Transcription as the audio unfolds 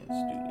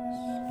Let's do this.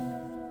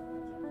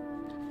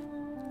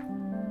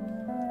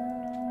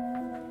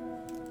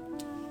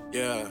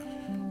 Yeah,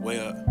 way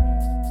up.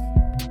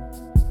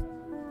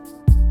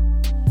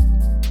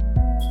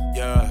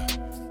 Yeah,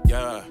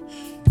 yeah.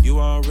 You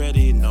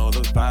already know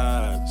the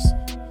vibes.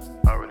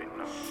 Already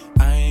know.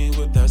 I ain't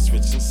with that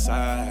switching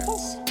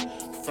sides.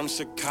 From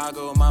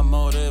Chicago, my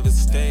motive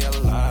is stay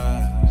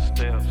alive.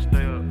 Stay up,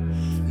 stay up.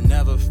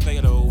 Never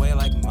fade away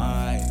like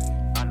mine.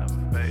 I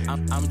never fade.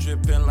 I'm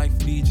dripping like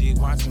Fiji,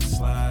 watch him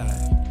slide.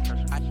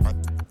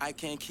 I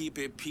can't keep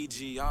it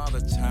PG all the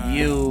time.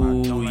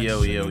 Yo,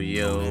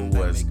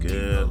 what's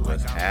good?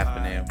 What's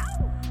happening?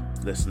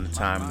 Listen to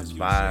Timeless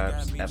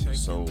Vibes,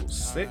 episode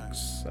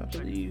 6, I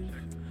believe.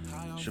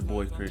 It's your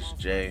boy Chris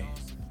J,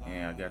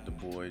 and I got the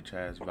boy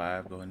Chaz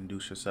Vibe. Go ahead and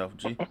introduce yourself,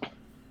 G.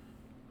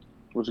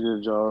 What's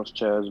good, y'all? It's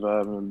Chaz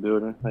Vibe in the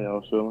building. How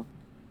y'all feeling?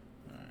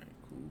 Alright,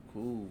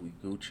 cool. We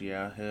Gucci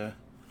out here.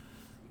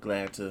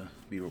 Glad to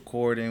be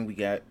recording. We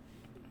got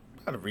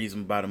about a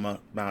reasonable amount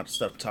of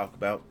stuff to talk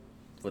about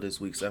for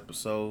this week's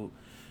episode.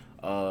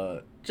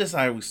 Just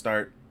how we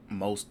start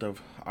most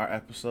of our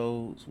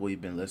episodes, what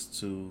we've been listening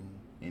to,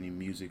 any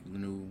music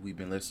new we've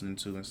been listening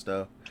to and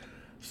stuff.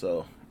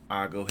 So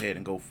I'll go ahead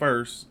and go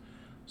first.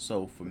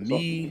 So for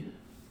me,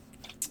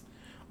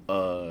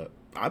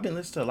 I've been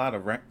listening to a lot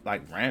of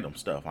random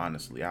stuff,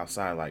 honestly,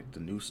 outside like the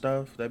new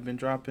stuff that been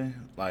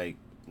dropping. Like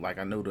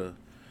I know the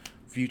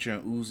Future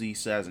and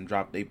Uzi hasn't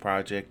dropped their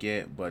project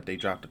yet, but they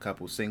dropped a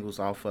couple singles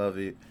off of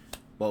it.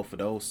 Both of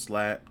those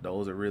slap.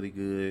 Those are really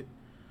good.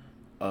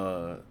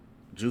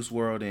 Juice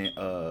WRLD and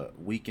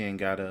Weeknd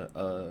got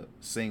a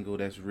single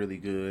that's really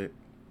good,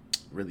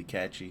 really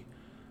catchy.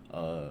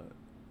 That's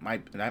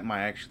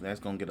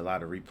gonna get a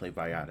lot of replay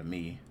value out of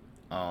me.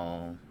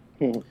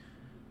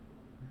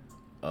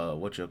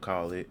 What you'll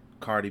call it?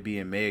 Cardi B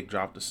and Meg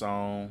dropped a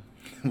song.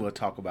 We'll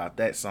talk about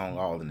that song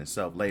all in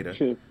itself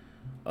later.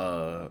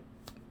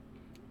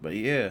 But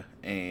yeah,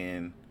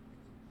 and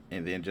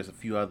then just a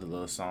few other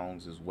little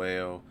songs as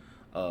well.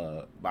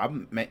 But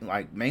I'm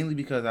mainly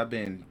because I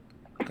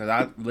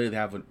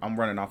literally I'm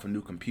running off a new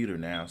computer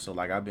now, so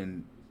like I've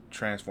been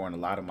transferring a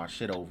lot of my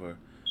shit over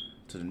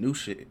to the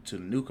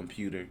new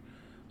computer.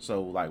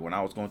 So like when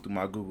I was going through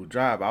my Google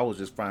Drive, I was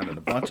just finding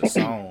a bunch of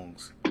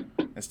songs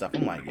and stuff.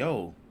 I'm like,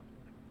 yo,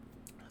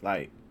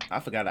 like I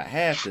forgot I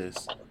had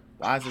this.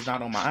 Why is it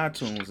not on my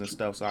iTunes and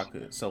stuff?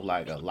 So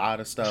like a lot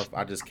of stuff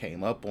I just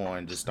came up on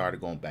and just started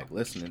going back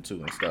listening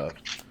to and stuff.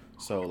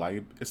 So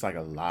like it's like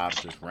a lot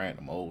of just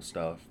random old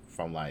stuff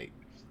from like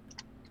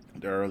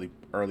the early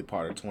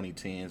part of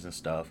 2010s and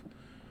stuff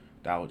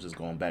that I was just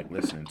going back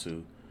listening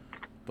to.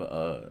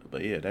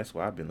 But yeah, that's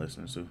what I've been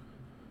listening to.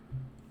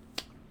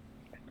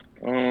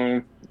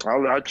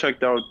 I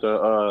checked out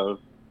the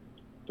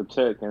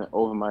tech and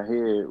Over My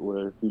Head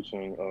with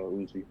featuring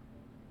Uzi.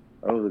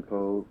 That was a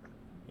cold.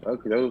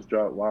 Okay, that was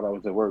dropped while I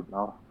was at work.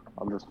 Now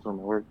I'm just doing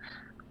my work.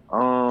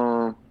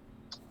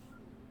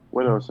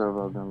 What else have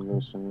I been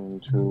listening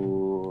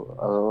to?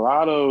 A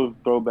lot of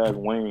throwback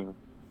Wayne,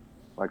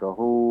 like a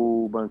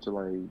whole bunch of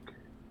what's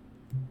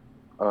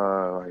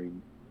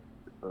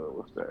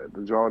that?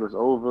 The Draw This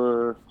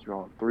Over,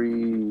 Draw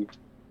 3.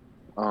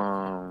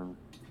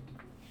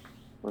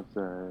 What's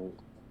that?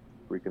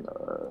 Freaking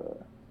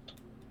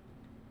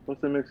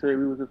what's the mixtape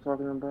we was just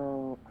talking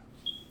about?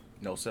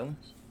 No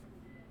ceilings.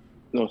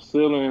 No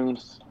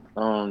ceilings.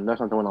 That's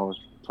not the one I was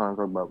trying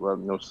to talk about. But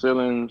no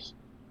ceilings.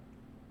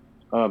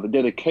 The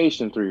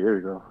Dedication 3. There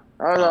you go.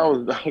 I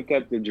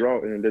got the Draw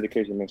and the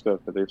Dedication mixed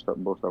up because they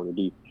both start with a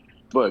D.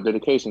 But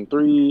Dedication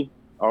 3,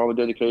 all the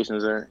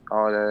dedications there,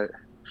 all that,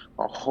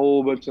 a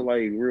whole bunch of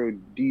like real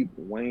deep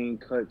Wayne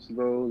cuts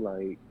though.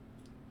 Like,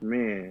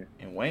 man.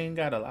 And Wayne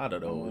got a lot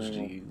of those.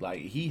 G. Like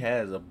he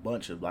has a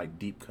bunch of like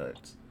deep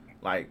cuts.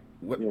 Like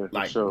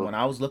sure. When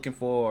I was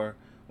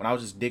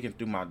just digging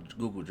through my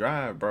Google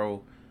Drive,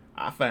 bro,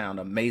 I found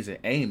Amazing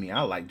Amy.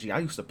 I was like, I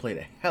used to play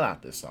the hell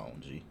out this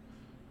song, G.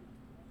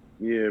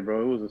 Yeah,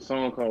 bro. It was a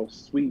song called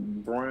Sweet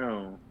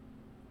Brown.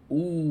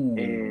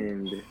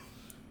 Ooh.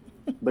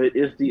 But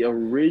it's the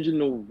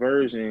original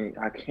version.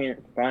 I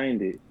can't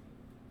find it.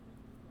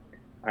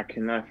 I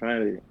cannot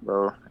find it,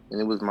 bro. And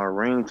it was my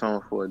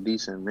ringtone for a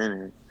decent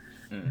minute.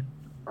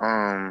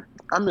 I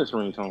miss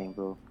ringtones,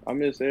 though. I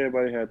miss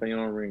everybody had their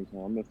own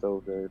ringtone. I miss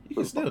those days. You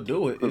can still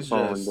do it. It's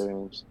just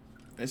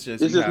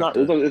not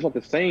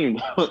the same.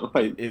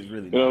 Like it's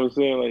really you know what I'm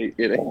saying? Like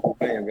it ain't the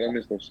same. But I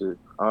miss that shit.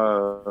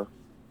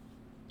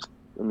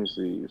 Let me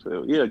see.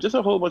 So yeah, just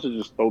a whole bunch of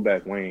just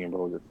throwback Wayne,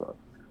 bro. Just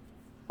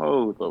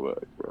whole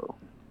throwback, bro.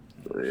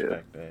 So,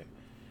 respect that.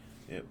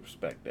 Yeah,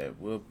 respect that.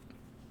 We'll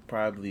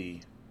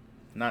probably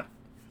not.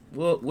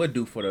 We'll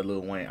do for the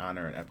Lil Wayne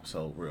honoring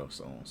episode real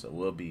soon. So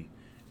we'll be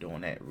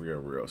doing that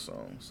real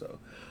soon. So,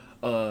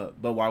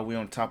 but while we're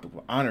on the topic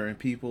of honoring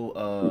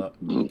people,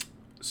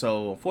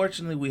 so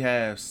unfortunately we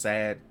have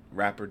sad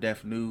rapper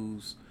death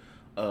news.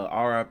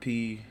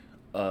 R.I.P.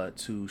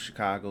 To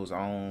Chicago's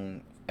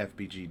own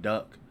FBG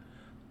Duck.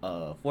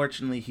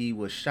 Fortunately, he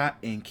was shot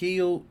and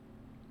killed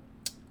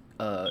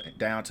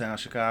downtown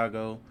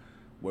Chicago.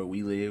 where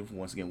we live.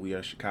 Once again, we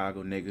are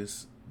Chicago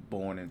niggas,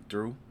 born and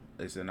through.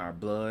 It's in our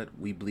blood.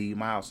 We bleed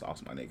mild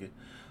sauce, my nigga.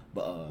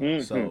 But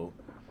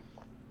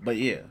but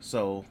yeah.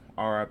 So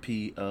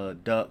R.I.P.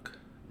 Duck.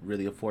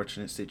 Really a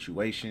fortunate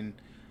situation.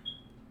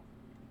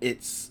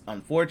 It's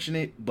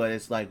unfortunate, but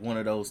it's like one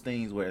of those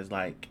things where it's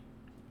like,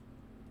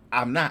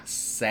 I'm not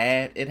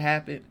sad it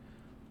happened.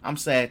 I'm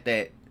sad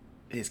that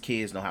his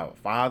kids don't have a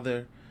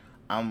father.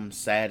 I'm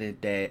saddened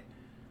that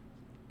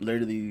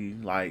literally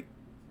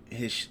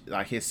his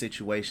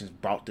situations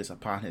brought this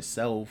upon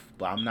himself,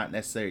 but I'm not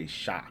necessarily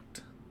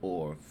shocked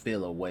or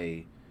feel a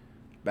way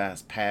about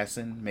his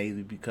passing,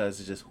 maybe because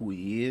it's just who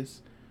he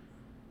is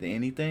than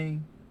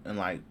anything.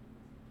 And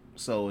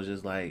so it's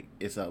just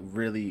it's a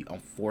really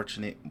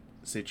unfortunate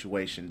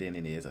situation than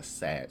it is a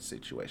sad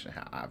situation,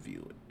 how I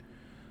view it.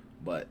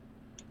 But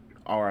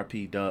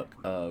R.I.P. Duck,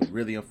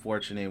 really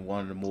unfortunate,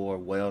 one of the more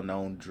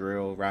well-known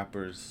drill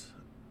rappers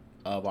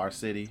of our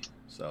city.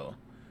 So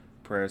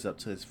prayers up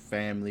to his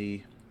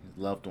family, his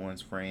loved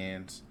ones,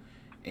 friends,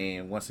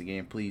 and once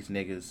again, please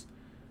niggas,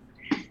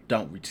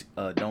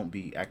 don't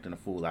be acting a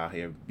fool out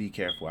here. Be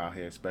careful out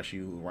here, especially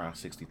around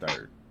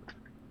 63rd.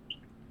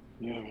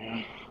 Yeah,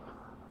 man.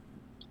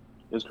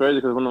 It's crazy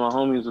because one of my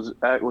homies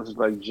was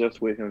like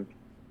just with him.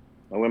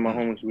 Like one of my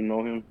homies who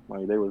know him,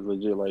 like they was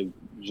legit like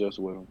just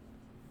with him,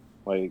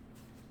 like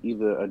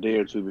either a day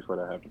or two before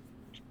that happened.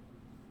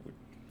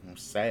 I'm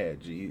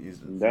sad, G.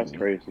 That's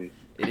crazy.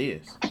 It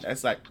is.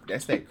 That's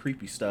that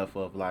creepy stuff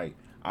of like,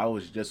 I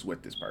was just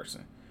with this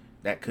person.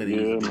 That could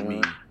easily be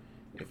me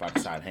if I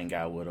decide to hang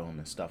out with them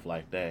and stuff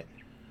like that.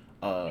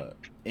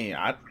 And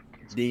I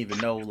didn't even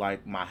know,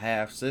 like, my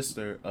half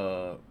sister,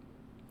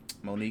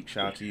 Monique,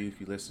 shout out to you if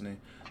you're listening.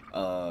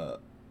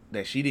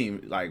 That she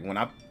didn't, like, when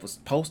I was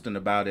posting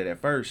about it at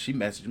first, she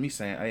messaged me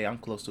saying, hey, I'm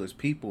close to his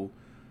people,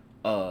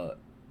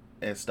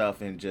 and stuff,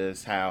 and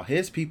just how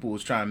his people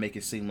was trying to make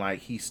it seem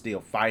like he's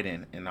still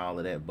fighting and all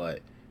of that.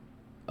 But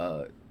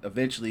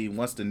eventually,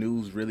 once the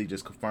news really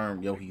just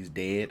confirmed, yo, he's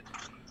dead,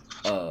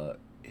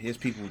 his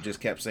people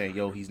just kept saying,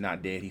 yo, he's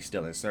not dead, he's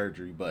still in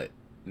surgery. But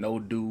no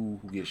dude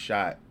who gets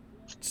shot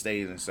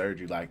stays in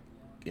surgery like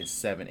in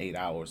 7-8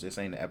 hours. This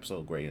ain't the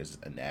episode Grey's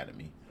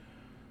Anatomy.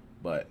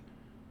 But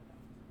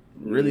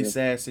really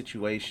sad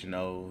situation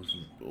though.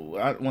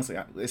 Once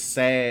again, it's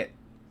sad,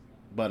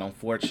 but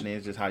unfortunate.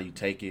 It's just how you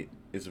take it.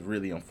 It's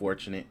really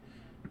unfortunate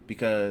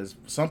because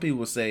some people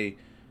would say,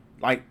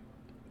 like,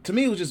 to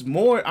me it was just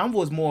more. I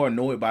was more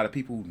annoyed by the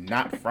people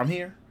not from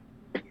here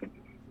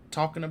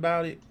talking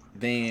about it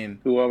than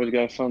who always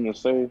got something to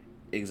say.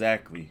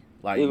 Exactly.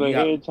 Like, it's like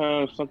every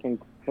time something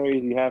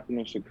crazy happened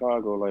in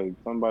Chicago, like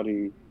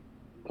somebody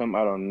come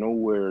out of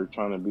nowhere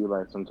trying to be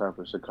like some type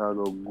of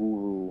Chicago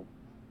guru.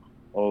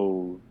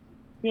 Oh,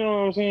 you know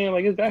what I'm saying?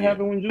 Like, that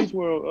happened when Juice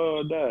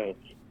WRLD died.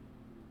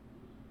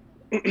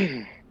 You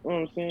know what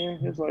I'm saying?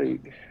 It's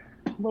like,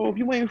 bro, if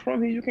you ain't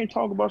from here, you can't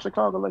talk about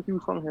Chicago like you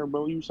from here,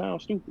 bro. You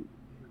sound stupid.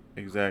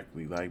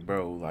 Exactly. Like,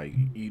 bro, like,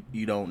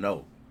 you don't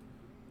know.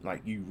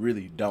 Like, you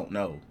really don't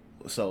know.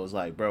 So it's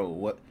like, bro,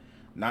 what?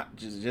 Not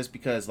just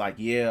because, like,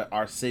 yeah,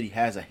 our city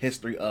has a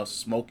history of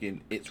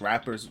smoking its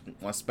rappers,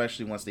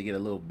 especially once they get a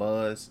little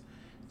buzz,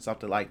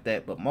 something like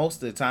that. But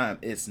most of the time,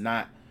 it's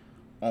not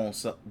on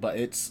some, but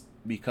it's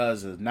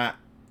because of not,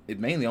 it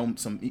mainly on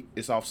some,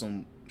 it's off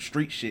some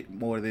street shit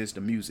more than it's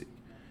the music.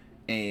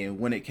 And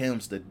when it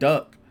comes to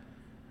Duck,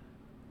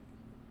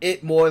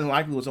 it more than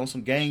likely was on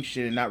some gang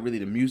shit and not really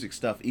the music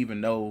stuff,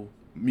 even though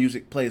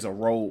music plays a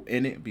role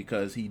in it,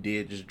 because he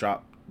did just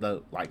drop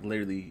the, like,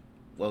 literally,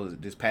 what was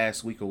it, this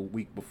past week or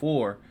week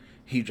before,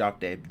 he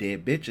dropped that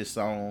Dead Bitches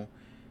song,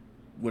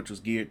 which was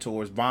geared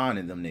towards Von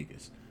and them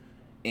niggas.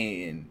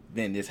 And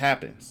then this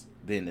happens.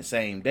 Then the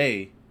same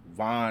day,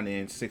 Von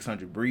and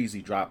 600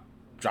 Breezy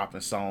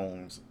dropping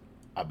songs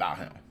about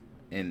him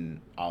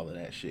and all of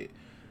that shit.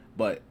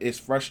 But it's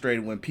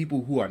frustrating when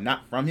people who are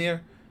not from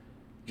here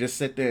just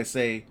sit there and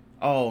say,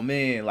 oh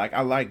man, like,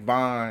 I like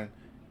Von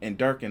and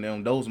Dirk and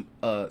them, those,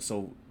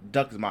 so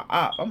Duck is my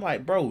op. I'm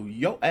like, bro,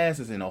 your ass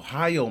is in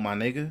Ohio, my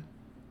nigga.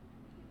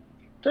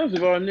 First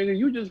of all, nigga,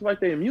 you just like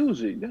their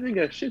music. That ain't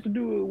got shit to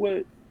do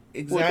with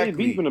what they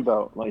beefing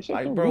about. Like,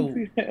 shut your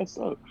goofy ass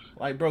up.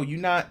 Like, bro,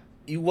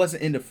 you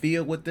wasn't in the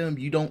field with them.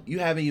 You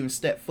haven't even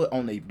stepped foot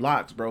on their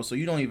blocks, bro. So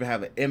you don't even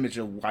have an image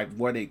of, like,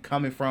 where they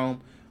coming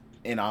from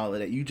and all of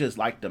that. You just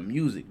like the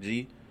music,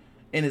 G.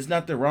 And there's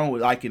nothing wrong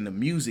with liking the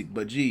music,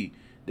 but G,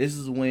 this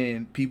is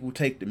when people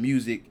take the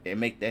music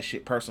and make that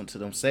shit personal to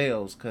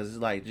themselves, because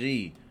it's like,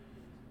 G,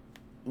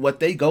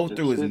 what they go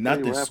through is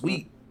nothing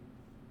sweet.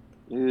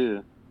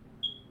 Yeah.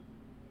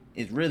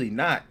 It's really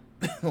not.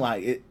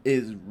 Like, it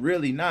is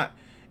really not.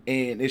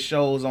 And it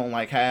shows on,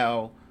 like,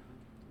 how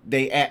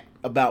they act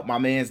about my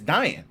man's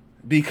dying,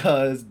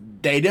 because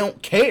they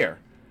don't care.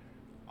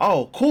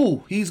 Oh,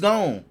 cool, he's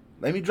gone.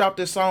 Let me drop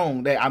this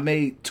song that I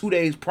made 2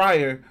 days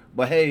prior,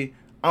 but hey,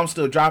 I'm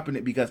still dropping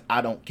it because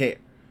I don't care.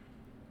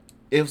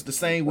 It was the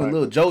same when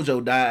Lil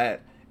JoJo died,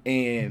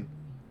 and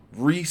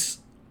Reese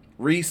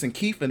and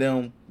Keith and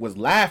them was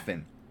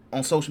laughing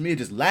on social media,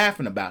 just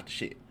laughing about the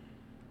shit.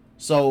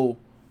 So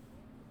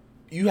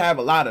you have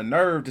a lot of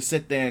nerve to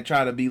sit there and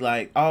try to be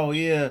like, oh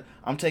yeah,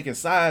 I'm taking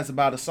sides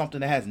about something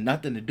that has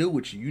nothing to do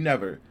with you. You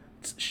never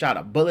shot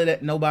a bullet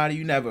at nobody.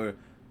 You never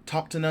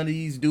talked to none of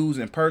these dudes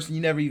in person.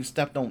 You never even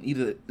stepped on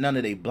none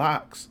of their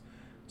blocks.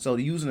 So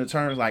using the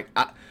terms like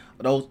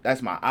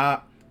that's my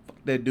op, fuck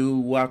that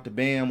dude, walk the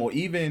bam, or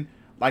even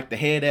like the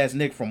head ass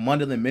nigga from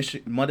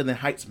Mundelein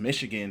Heights,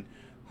 Michigan,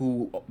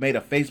 who made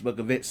a Facebook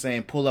event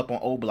saying pull up on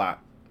O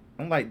Block.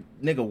 I'm like,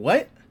 nigga,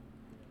 what?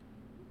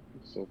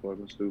 So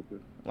fucking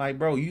stupid. Like,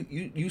 bro,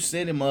 you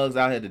sending mugs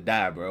out here to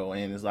die, bro,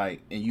 and it's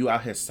like, and you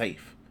out here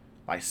safe,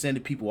 like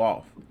sending people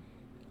off,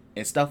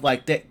 and stuff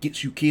like that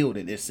gets you killed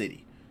in this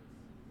city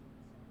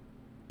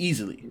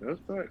easily. That's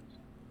facts.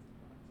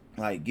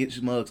 Like,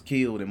 gets mugs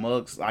killed, and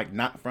mugs like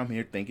not from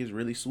here think it's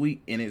really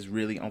sweet, and it's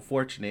really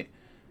unfortunate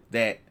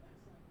that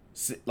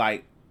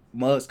like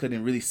mugs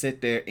couldn't really sit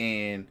there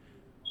and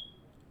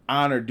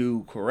honor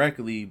dude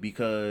correctly,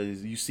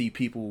 because you see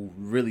people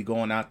really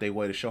going out their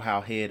way to show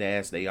how head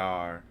ass they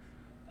are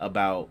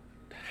about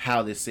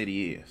how this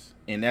city is.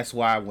 And that's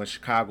why when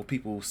Chicago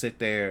people sit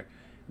there,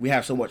 we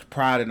have so much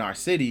pride in our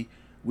city,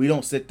 we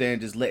don't sit there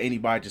and just let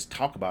anybody just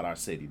talk about our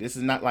city. This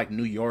is not like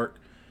New York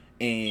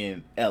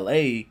and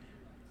LA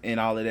and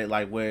all of that,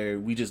 like where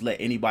we just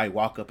let anybody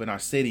walk up in our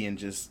city and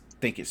just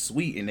think it's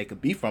sweet and they could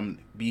be from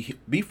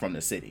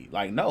the city.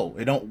 Like, no,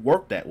 it don't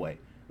work that way.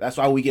 That's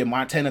why we get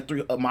Montana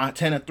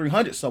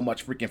 300 so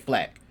much freaking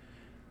flack.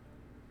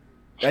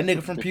 That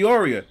nigga from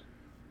Peoria.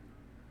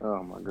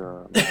 Oh my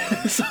god.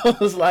 So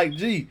it's like,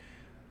 gee,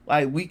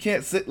 like we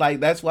can't sit, like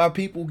that's why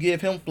people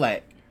give him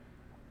flack.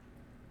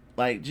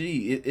 Like,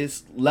 gee,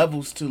 it's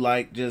levels to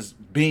like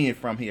just being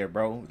from here,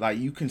 bro. Like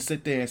you can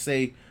sit there and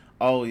say,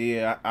 oh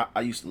yeah,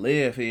 I used to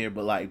live here,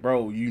 but like,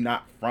 bro, you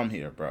not from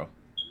here, bro.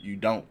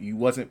 You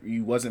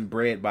wasn't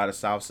bred by the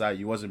South Side.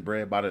 You wasn't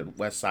bred by the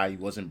West Side. You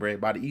wasn't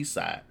bred by the East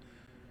Side.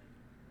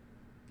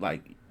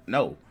 Like,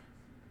 no,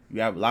 you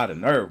have a lot of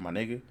nerve, my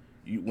nigga.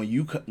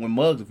 When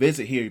mugs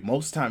visit here,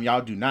 most of the time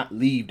y'all do not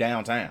leave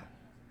downtown.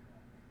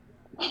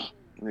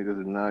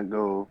 Niggas do not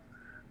go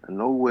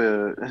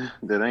nowhere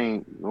that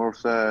ain't North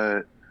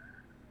Side,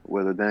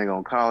 where the dang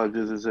on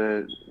colleges is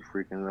at,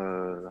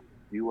 freaking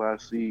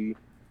UIC. You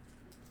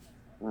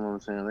know what I'm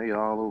saying? They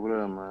all over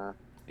there, man.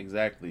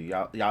 Exactly.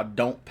 Y'all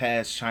don't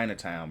pass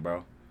Chinatown,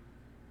 bro.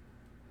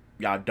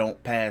 Y'all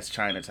don't pass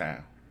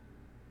Chinatown.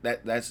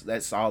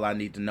 That's all I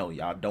need to know.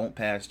 Y'all don't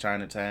pass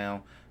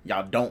Chinatown.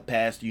 Y'all don't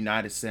pass the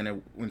United Center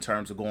in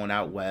terms of going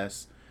out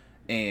west.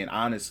 And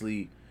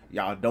honestly,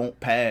 y'all don't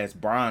pass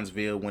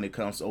Bronzeville when it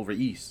comes over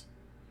east.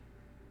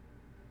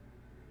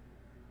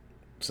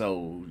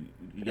 So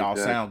y'all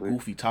sound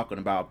goofy talking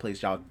about a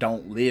place y'all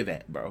don't live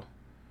at, bro.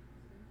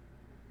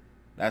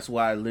 That's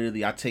why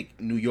literally I take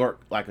New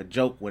York like a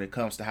joke when it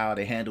comes to how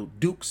they handle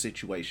Duke's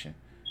situation.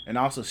 And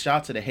also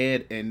shout to the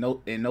head and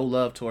no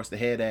love towards the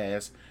head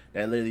ass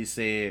that literally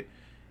said,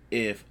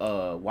 if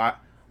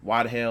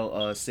why the hell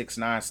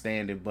 6ix9ine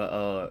standing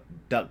but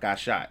Duck got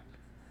shot.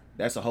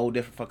 That's a whole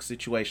different fucking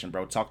situation,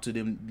 bro. Talk to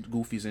them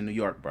goofies in New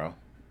York, bro.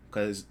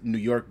 Cause New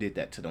York did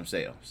that to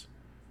themselves.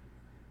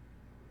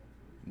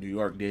 New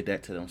York did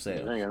that to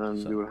themselves. Ain't got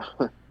nothing to do with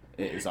it.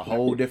 It's a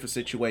whole different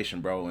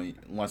situation, bro. And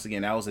once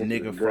again, that was a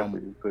nigga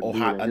from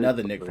Ohio,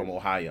 another nigga from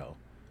Ohio.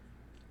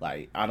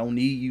 Like, I don't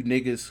need you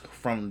niggas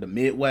from the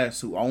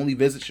Midwest who only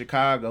visit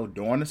Chicago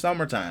during the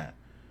summertime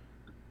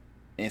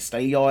and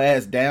stay your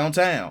ass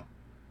downtown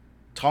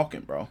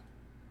talking, bro.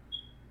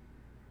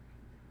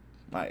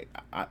 Like,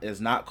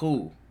 it's not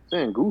cool.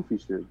 Saying goofy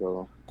shit,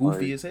 though.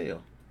 Goofy like, as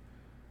hell.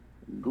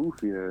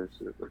 Goofy ass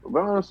shit. But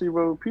honestly,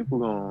 bro, people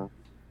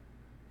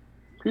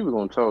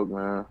gonna talk,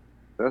 man.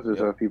 That's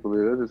just how people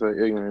live. That's just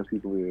how ignorant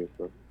people live.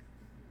 So.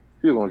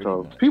 People gonna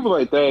talk. People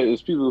like that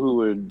is people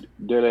who are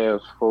dead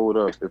ass fold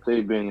up if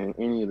they've been in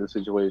any of the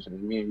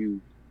situations me and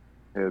you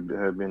have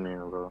been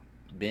in, bro.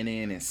 Been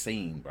in and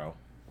seen, bro.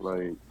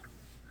 Like,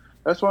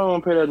 that's why I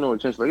don't pay that no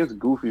attention. Like, it's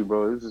goofy,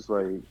 bro. It's just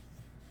like,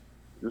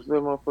 just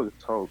let motherfuckers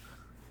talk.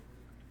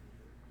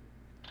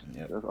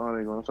 Yep. That's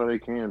all they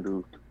can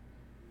do.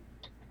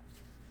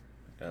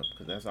 Yep,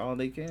 because that's all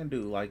they can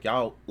do. Like,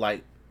 y'all,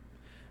 like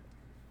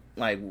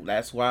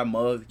that's why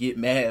mugs get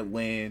mad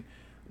when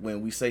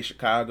we say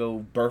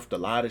Chicago birthed a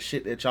lot of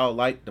shit that y'all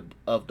like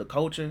of the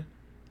culture.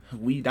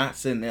 We not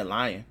sitting there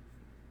lying.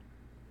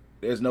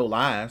 There's no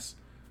lies.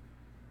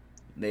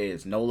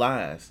 There's no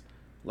lies.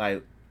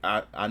 Like,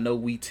 I know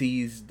we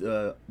teased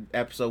the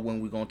episode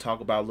when we gonna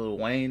talk about Lil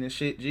Wayne and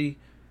shit, G.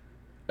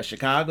 A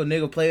Chicago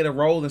nigga played a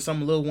role in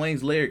some of Lil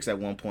Wayne's lyrics at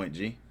one point,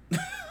 G.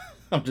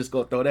 I'm just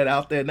gonna throw that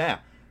out there now.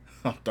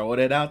 I'm throwing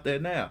it out there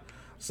now.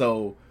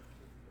 So,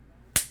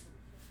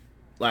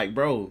 like,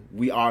 bro,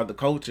 we are the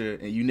culture,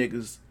 and you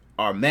niggas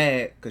are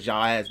mad because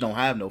y'all ass don't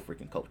have no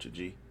freaking culture,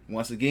 G.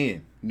 Once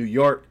again, New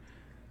York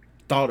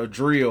thought of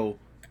drill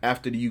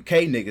after the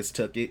UK niggas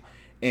took it,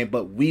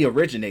 but we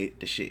originated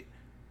the shit.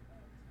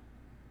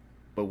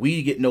 But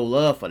we get no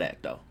love for that,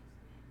 though.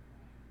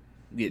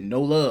 We get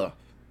no love.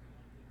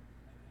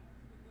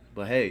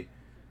 But hey,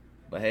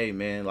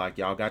 man, like,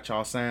 y'all got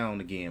y'all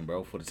sound again,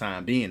 bro, for the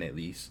time being, at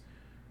least.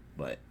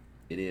 But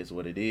it is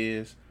what it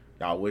is.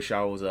 Y'all wish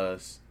y'all was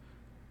us.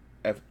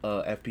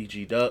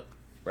 FBG Duck,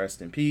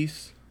 rest in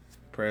peace.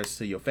 Prayers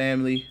to your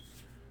family,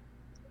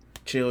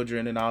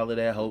 children, and all of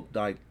that. Hope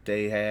like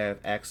they have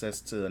access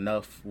to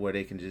enough where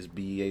they can just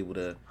be able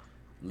to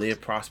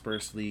live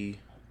prosperously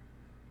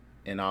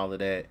and all of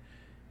that.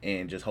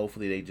 And just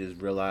hopefully they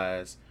just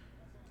realize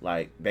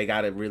like they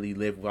gotta really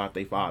live without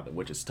their father,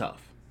 which is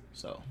tough.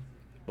 So,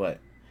 but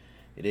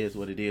it is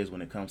what it is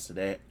when it comes to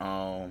that.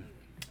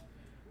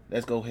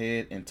 Let's go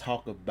ahead and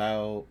talk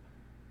about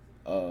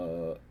 2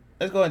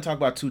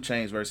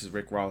 Chainz versus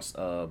Rick Ross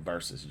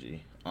versus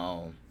G.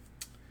 I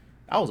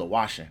was a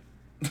washing.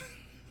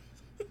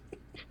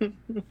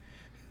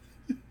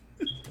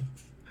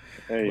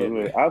 Hey,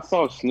 look, I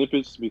saw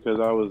snippets because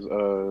I was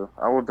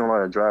doing a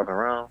lot of driving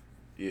around.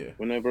 Yeah.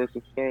 When that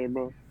versus started,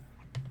 bro.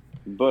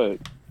 But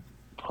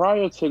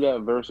prior to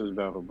that versus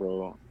battle,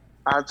 bro,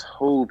 I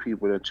told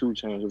people that 2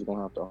 Chainz was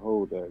gonna have to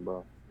hold that,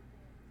 bro.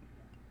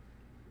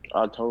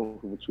 I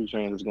told people 2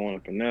 Chainz is going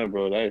up in there,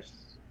 bro. It's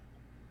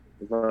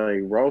like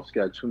Ross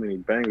got too many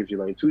bangers. You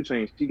like 2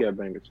 Chainz, he got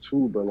bangers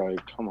too, but like,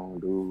 come on,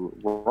 dude.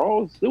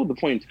 Ross, it was the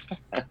point in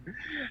time.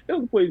 It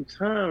was the point in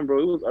time,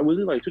 bro. was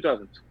it like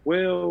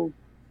 2012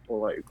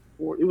 or like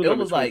 4? It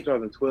was like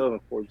 2012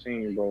 and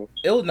 14, bro.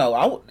 It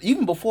was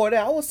even before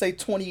that. I would say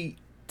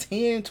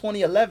 2010,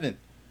 2011.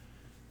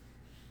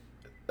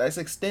 That's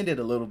extended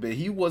a little bit.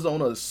 He was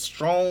on a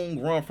strong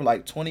run from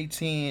like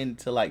 2010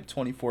 to like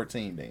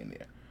 2014 down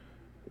there.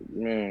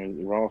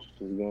 Man, Ross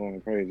was going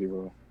crazy,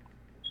 bro.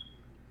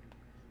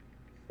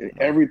 And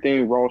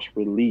everything Ross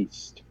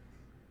released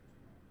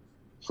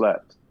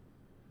slapped.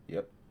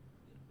 Yep.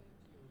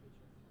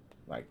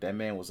 Like that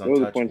man was untouchable.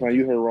 There was a untouchable. point in time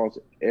you heard Ross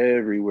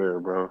everywhere,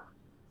 bro.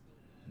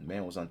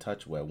 Man was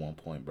untouchable at one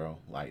point, bro.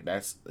 Like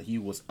he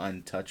was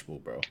untouchable,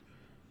 bro.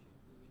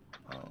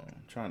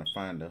 Trying to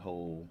find the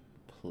whole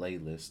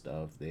playlist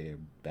of their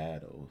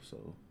battle,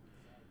 so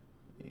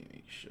let me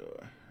make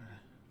sure,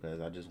 because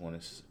I just want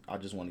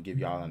to give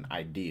y'all an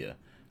idea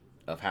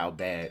of how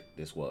bad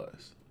this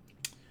was.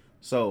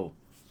 So,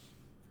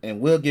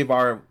 and we'll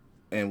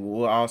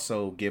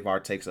also give our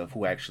takes of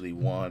who actually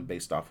won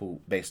based off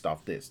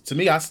this. To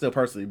me, I still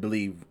personally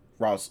believe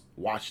Ross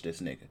watched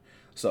this nigga.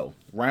 So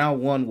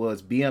round 1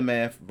 was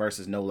BMF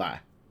versus No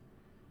Lie.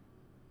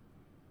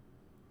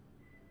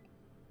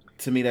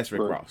 To me, that's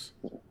Rick Ross.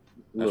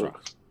 That's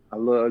Ross. I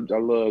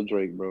love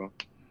Drake, bro.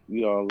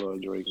 We all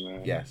love Drake,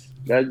 man. Yes.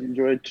 That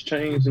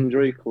Chainz and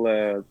Drake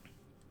collab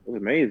was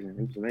amazing.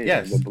 It was amazing.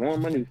 Yes. But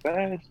Blowing Money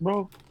Fast,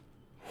 bro.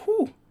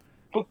 Whew.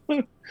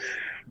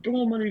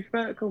 Blowing Money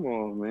Fast, come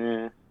on,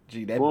 man.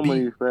 Gee, that Blowing beat.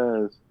 Money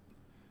Fast.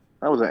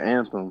 That was an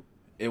anthem.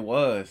 It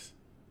was.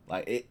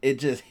 Like, it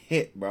just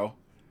hit, bro.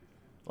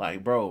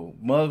 Like, bro,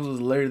 Muggs was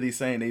literally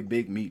saying they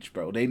big meech,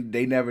 bro. They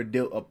never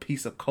dealt a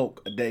piece of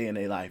coke a day in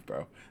their life,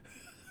 bro.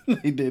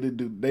 Muggs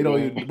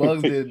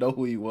didn't know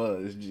who he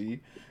was, G.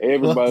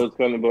 Everybody was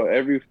calling about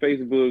every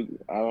Facebook.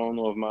 I don't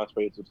know if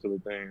MySpace was still a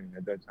thing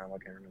at that time. I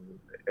can't remember.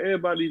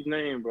 Everybody's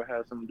name, bro,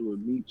 had something to do with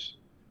Meech,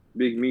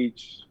 Big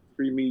Meech,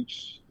 Free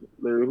Meech,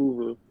 Larry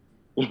Hoover.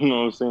 You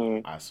know what I'm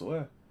saying? I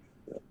swear.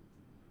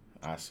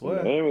 Yeah,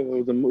 it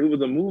was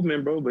a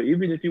movement, bro. But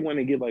even if you want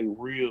to get like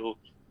real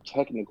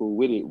technical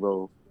with it,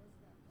 bro,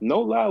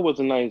 No Lie was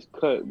a nice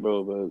cut,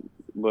 bro.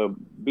 But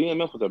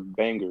BMF was a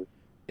banger.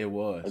 It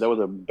was. That was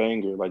a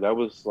banger. Like that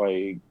was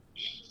like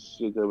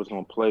shit that was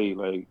gonna play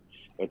like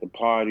at the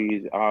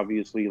parties.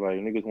 Obviously, like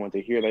niggas wanted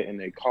to hear that in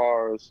their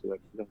cars,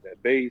 like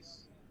that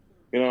bass.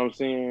 You know what I'm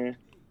saying?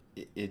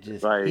 It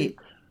just like hit.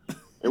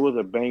 It was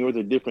a banger. It was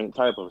a different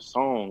type of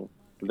song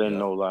than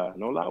No Lie.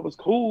 No Lie was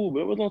cool, but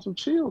it was on some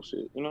chill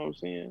shit. You know what I'm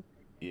saying?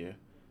 Yeah.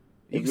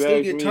 You can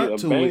still get turned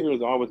to it. A banger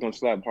is always gonna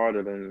slap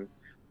harder than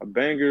a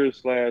banger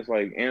 /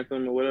 like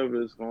anthem or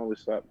whatever. It's gonna always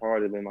slap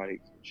harder than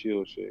like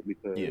chill shit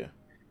because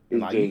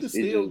like you can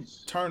still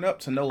turn up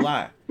to No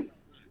Lie.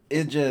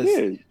 It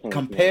just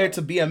compared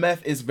to BMF,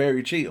 it's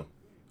very chill.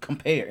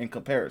 In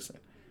comparison.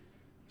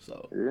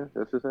 So yeah,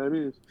 that's just how it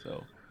is.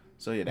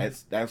 So yeah,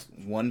 that's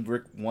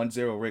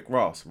 1-0 Rick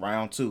Ross.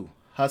 Round 2,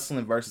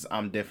 Hustling versus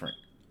I'm Different.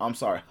 I'm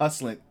sorry,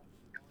 Hustling.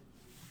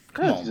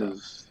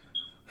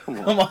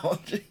 Come on,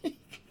 G.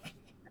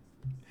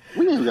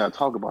 We ain't gotta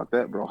talk about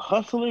that, bro.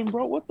 Hustling,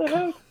 bro. What the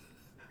heck?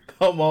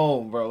 Come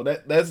on, bro.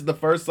 That's the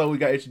first song we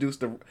got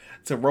introduced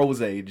to Rose,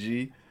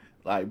 G.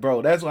 Like,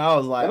 bro, that's when I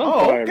was like,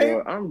 okay.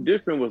 Bro. I'm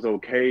Different was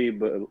okay,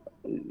 but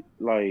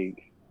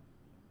like,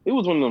 it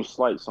was one of them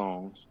slight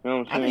songs. You know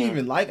what I'm saying? I didn't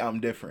even like I'm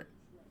Different.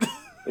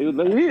 It was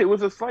one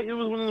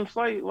of them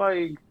slight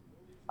like,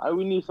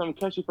 we need something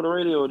catchy for the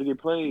radio to get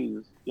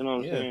plays. You know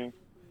what I'm saying?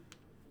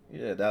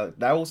 Yeah,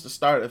 that was the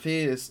start of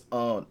his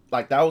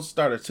like that was the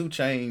start of 2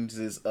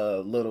 Chainz'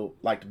 little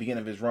like the beginning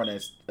of his run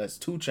as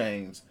 2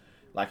 Chainz,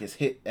 like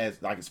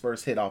his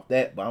first hit off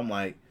that. But I'm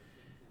like,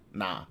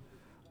 nah.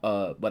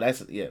 But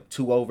that's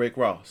 2-0 Rick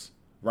Ross.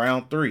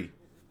 Round 3,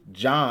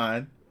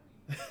 John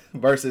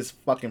versus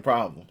fucking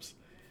Problems.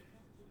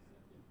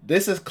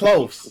 This is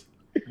close,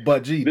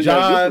 but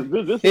John.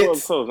 This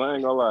was close. I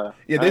ain't gonna lie.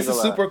 Yeah, this is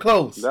super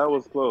close. That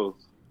was close.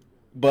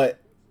 But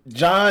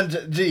John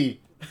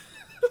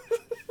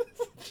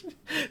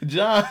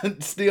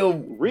still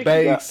Rick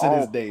bangs got to this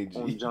off day,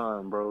 on G.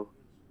 John, bro.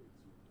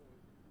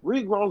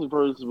 Rick Ross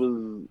verse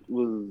Rick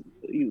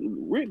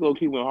low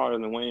key went harder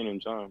than Wayne and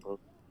John, bro.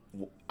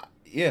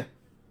 Yeah.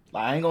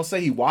 Like, I ain't gonna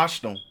say he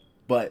washed them,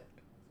 but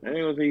I ain't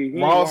gonna say he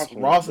ain't Ross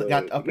watching,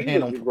 got the upper he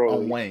hand was, bro,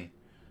 on Wayne.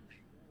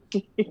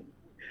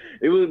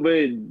 It was,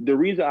 but the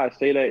reason I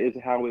say that is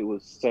how it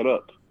was set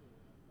up.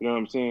 You know what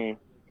I'm saying?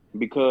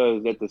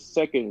 Because at the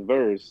second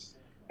verse,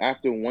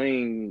 after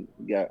Wayne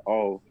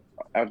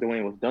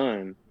was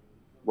done,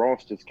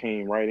 Ross just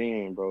came right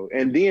in, bro.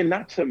 And then,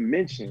 not to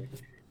mention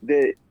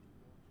that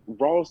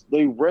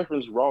they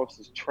referenced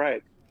Ross's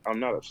track, "I'm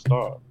Not a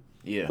Star."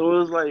 Yeah. So it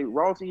was like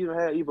Ross even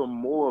had even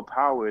more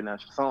power in that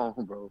song,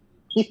 bro.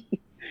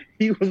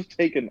 He was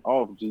taking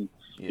off, G.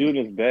 Yeah. He was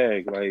in his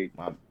bag, like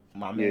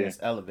my man is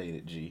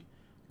elevated, G.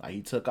 Like,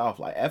 he took off.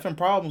 Like, effing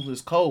Problems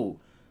was cold.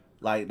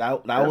 Like,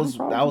 that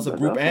was a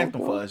group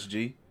anthem for us,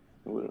 G.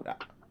 Well,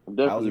 That was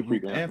definitely a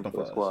group freaking anthem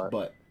for us. squad.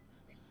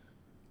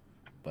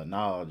 But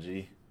nah,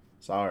 G.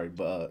 Sorry,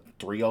 but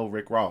 3-0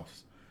 Rick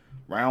Ross.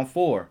 Round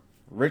 4,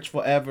 Rich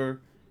Forever,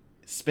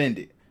 Spend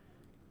It.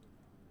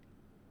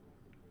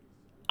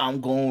 I'm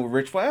going with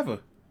Rich Forever.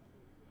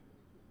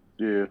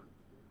 Yeah,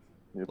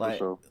 Like, for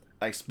sure.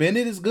 Like, Spend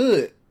It is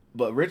good,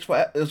 but Rich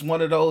Forever is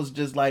one of those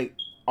just like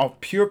of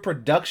pure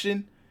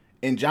production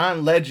and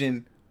John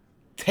Legend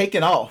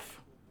taking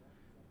off.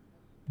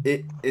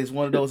 It is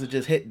one of those that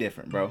just hit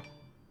different, bro.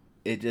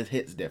 It just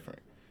hits different.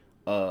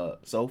 So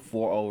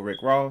 4-0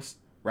 Rick Ross.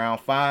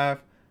 Round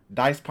 5,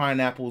 Dice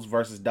Pineapples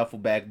versus Duffel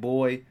Bag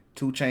Boy.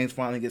 2 Chainz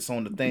finally gets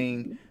on the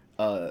thing.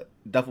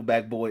 Duffel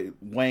Bag Boy,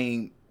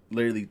 Wayne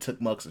literally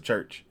took Muggs to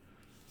church.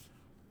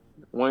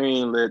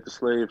 Wayne led the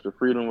slaves to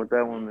freedom with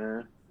that one,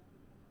 man.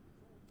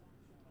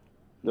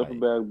 Duffel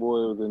Bag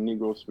Boy was a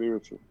Negro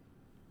spiritual.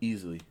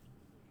 Easily.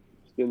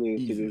 Still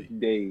is to this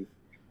day.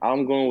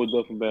 I'm going with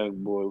Duffel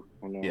Bag Boy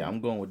on that. Yeah,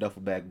 I'm going with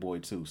Duffel Bag Boy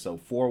too. So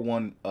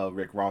 4-1,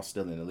 Rick Ross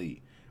still in the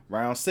lead.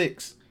 Round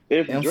 6.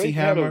 If MC Drake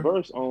Hammer had a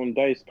verse on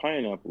Dice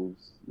Pineapples,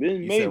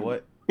 then maybe. You said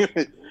what?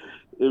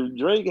 If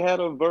Drake had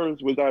a verse,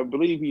 which I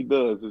believe he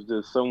does, it's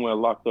just somewhere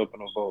locked up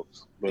in a vault.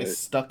 But it's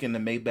stuck in the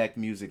Maybach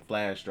Music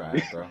flash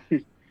drive, bro.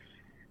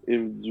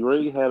 If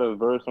Drake had a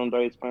verse on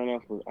Dice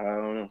Pineapples, I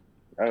don't know.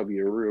 That would be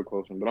a real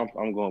close one. But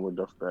I'm going with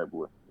Duffel Bag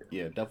Boy.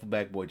 Yeah, Duffel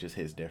Bag Boy just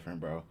hits different,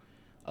 bro.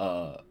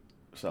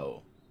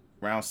 So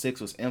round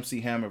 6 was MC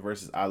Hammer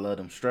versus I Love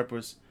Them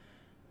Strippers.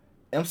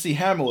 MC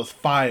Hammer was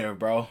fire,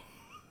 bro.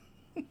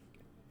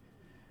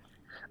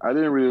 I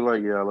didn't really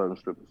like I Love Them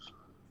Strippers.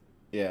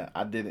 Yeah,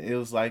 I didn't. It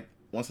was like,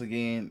 once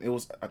again, I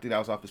think that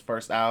was off his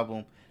first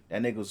album.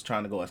 That nigga was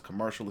trying to go as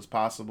commercial as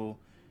possible.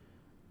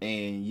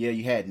 And yeah,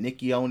 you had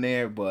Nicki on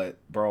there, but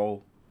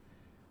bro,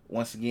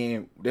 once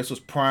again, this was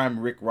prime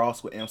Rick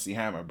Ross with MC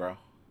Hammer, bro.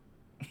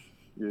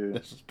 Yeah.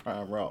 This was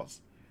prime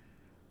Ross.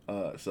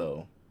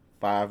 So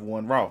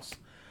 5-1 Ross.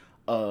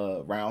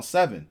 Round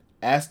 7,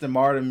 Aston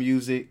Martin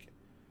Music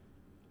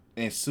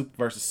and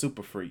versus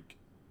Super Freak.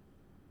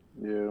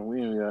 Yeah, we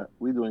don't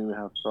even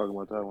have to talk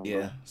about that one. Yeah,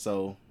 bro.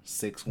 so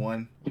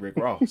 6-1 Rick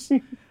Ross.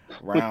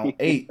 Round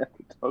 8.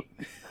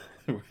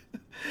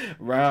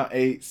 Round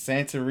 8,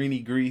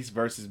 Santorini Grease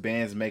versus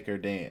Bands Maker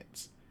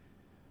Dance.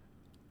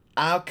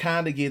 I'll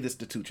kind of give this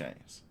to 2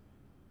 Chainz.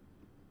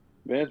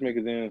 Bands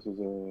Maker Dance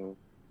was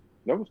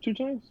that was 2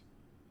 Chainz?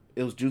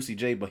 It was Juicy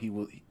J, but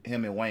him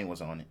and Wayne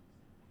was on it.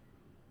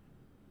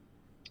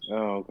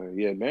 Oh, okay.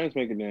 Yeah, Bands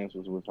Maker Dance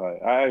was high.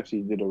 I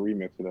actually did a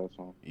remix of that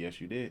song. Yes,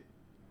 you did.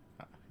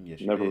 Yes,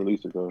 you never did.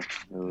 released it though.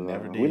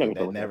 Never did. We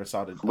never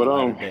saw the but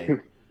light of day.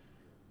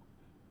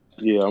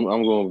 Yeah, I'm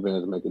going with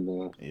Bands Maker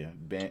Dance. Yeah,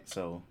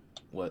 so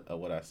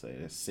what I say?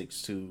 That's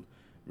 6-2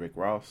 Rick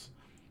Ross.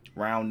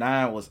 Round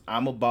 9 was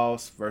I'm a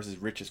Boss versus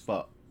Rich as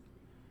Fuck.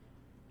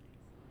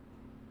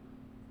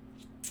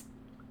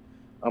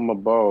 I'm a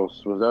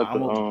Boss. Was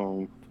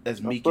that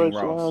that's Meek and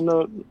Ross.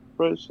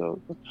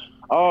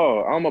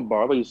 Oh, I'm a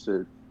Boss. I thought you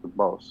said the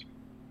Boss.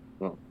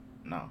 No,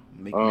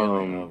 Meek Mill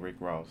and Rick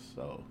Ross.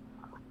 So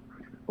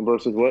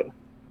versus what?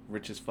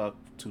 Rich as Fuck,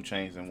 2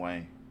 Chainz and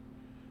Wayne.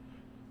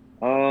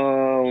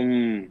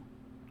 I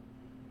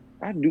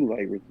do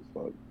like Rich as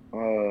Fuck.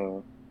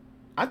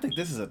 I think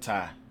this is a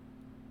tie.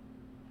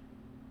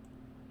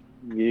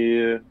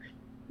 Yeah,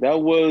 that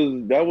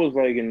was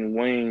like in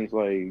Wayne's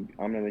like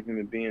I'm Not a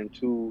Human Being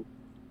 2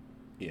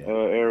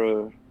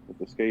 era with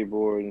the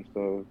skateboard and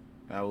stuff.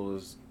 That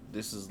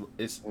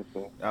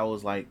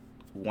was like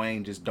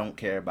Wayne just don't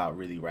care about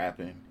really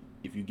rapping.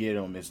 If you get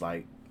him, it's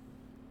like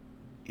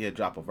he'll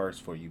drop a verse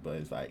for you, but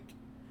it's like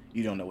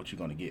you don't know what you're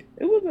gonna get.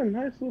 It was a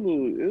nice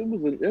little.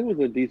 It was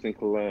a decent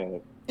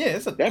collab. Yeah,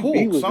 it's a that cool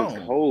beat was song.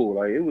 Just cold,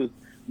 like it was.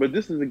 But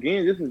this is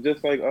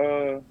just like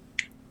the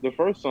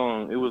first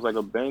song. It was like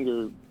a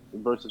banger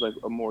versus like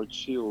a more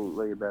chill,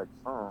 laid back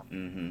song.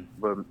 Mm-hmm.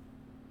 But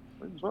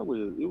it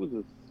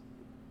was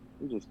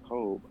just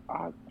cold.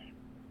 I'm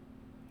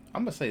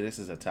gonna say this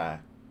is a tie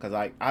because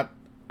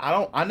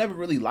I never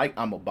really liked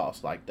I'm a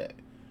Boss like that.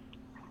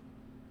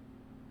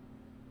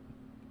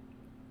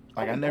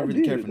 Like I I never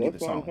really did. cared for neither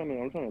That's why song.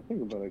 I'm trying to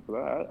think about it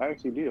because I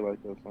actually did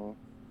like that song.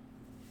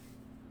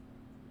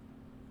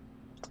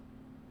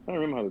 I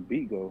don't remember how the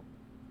beat go.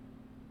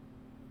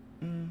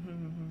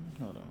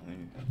 Hold on, let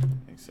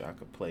me see. I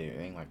could play it.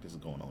 It ain't like this is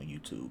going on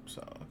YouTube,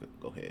 so I could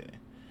go ahead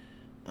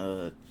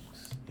and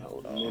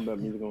hold And then on. that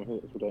music gonna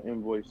hit us with that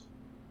invoice.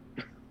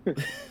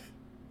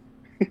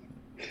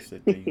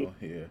 Sit there, you gonna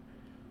hear.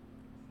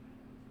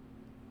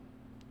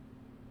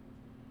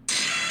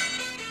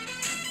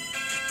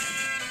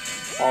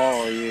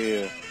 Oh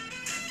yeah.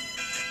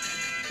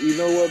 You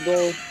know what,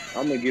 bro?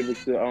 I'm gonna give it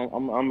to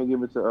I'm gonna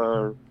give it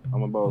to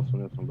I'm a boss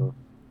on this one, bro.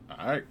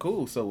 All right,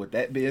 cool. So with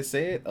that being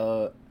said,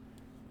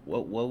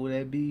 what would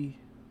that be?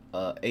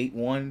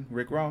 8-1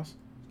 Rick Ross.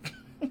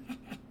 That's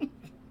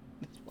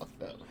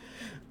fucked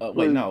up.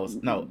 Wait, no, it's,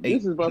 no, 8.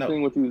 This is my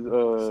thing with these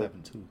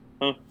 7-2.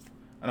 Huh?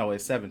 I know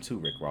it's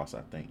 7-2 Rick Ross.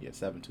 I think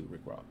 7-2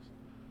 Rick Ross.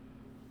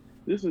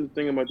 This is the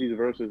thing about these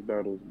versus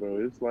battles, bro.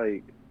 It's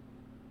like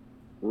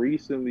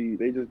recently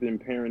they just been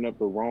pairing up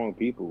the wrong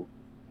people.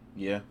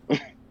 Yeah.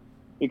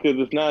 Because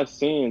it's not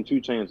saying 2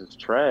 Chainz is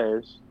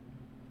trash,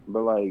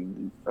 but like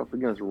up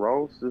against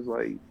Ross is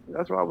like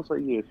that's why I was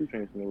like, yeah, 2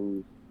 Chainz gonna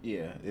lose.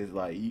 Yeah, it's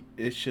like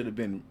it should have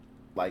been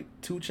like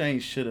 2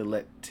 Chainz should have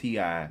let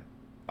T.I.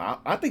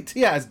 I think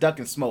T.I. is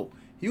ducking smoke.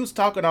 He was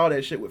talking all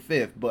that shit with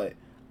Fifth, but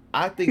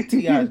I think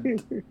T.I.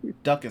 is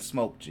ducking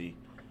smoke, G.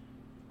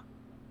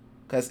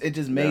 Because it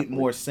just made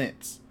more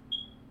sense.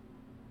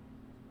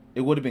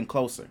 It would have been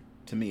closer,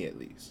 to me at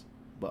least.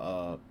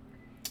 But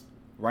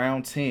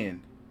round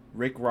 10,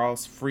 Rick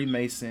Ross,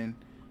 Freemason,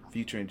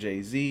 featuring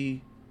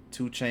Jay-Z,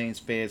 2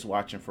 Chainz, Feds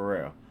watching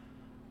Pharrell.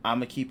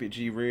 I'ma keep it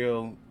G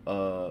real.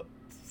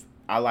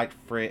 I like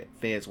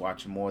Feds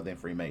watching more than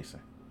Freemason.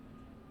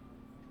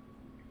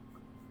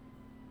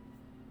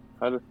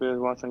 How the Feds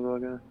watching go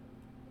again?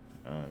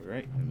 All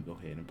right, let me go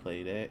ahead and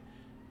play that.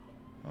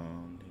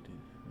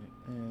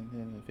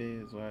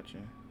 Feds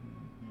watching.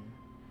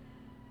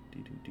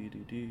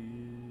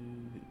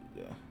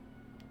 Yeah.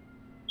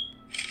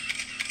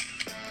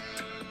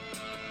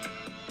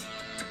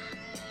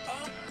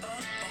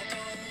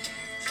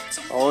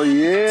 Oh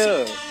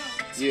yeah,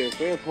 yeah.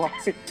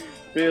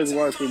 Feds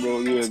watching, bro.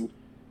 Yeah,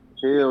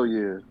 hell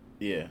yeah.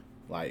 Yeah,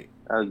 like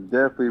I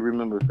definitely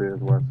remember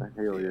Feds watching.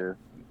 Hell yeah.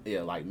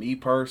 Yeah, like me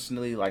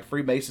personally, like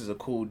Freemason's a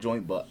cool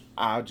joint, but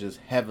I just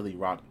heavily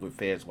rock with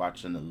Feds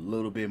watching a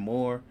little bit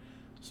more.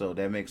 So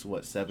that makes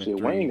what 7-3. Shit,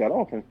 Wayne got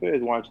off on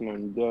Feds watching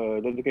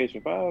on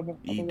Dedication 5.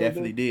 He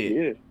definitely did.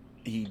 Yeah,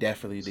 he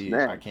definitely did.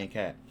 Snap. I can't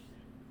cap.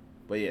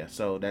 But yeah,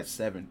 so that's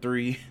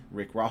 7-3.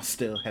 Rick Ross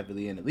still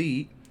heavily in the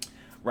lead.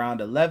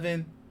 Round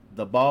 11,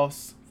 The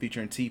Boss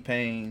featuring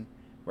T-Pain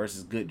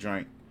versus Good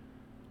Drink.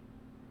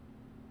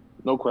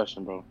 No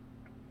question, bro.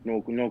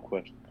 No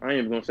question. I ain't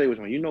even gonna say which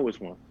one. You know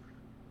which one.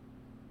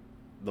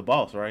 The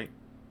Boss, right?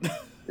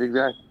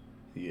 Exactly.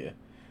 Yeah.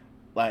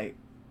 Like,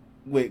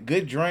 with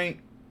Good Drink,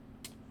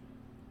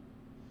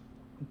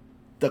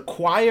 the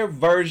choir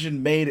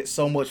version made it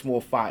so much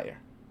more fire.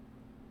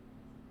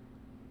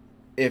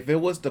 If it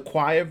was the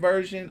choir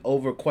version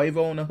over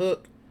Quavo on the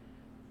hook,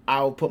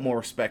 I would put more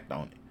respect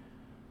on it.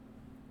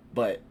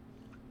 But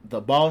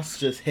The Boss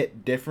just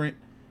hit different.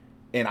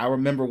 And I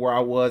remember where I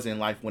was in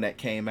life when that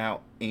came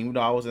out. Even though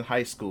I was in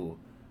high school,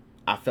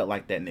 I felt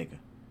like that nigga.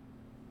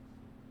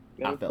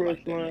 I felt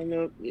like that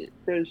lineup,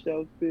 fresh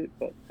outfit,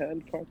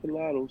 had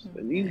Cartolados.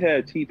 And these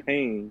had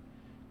T-Pain.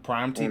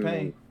 Prime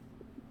T-Pain.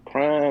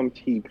 Prime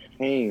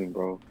T-Pain,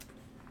 bro.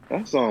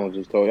 That song was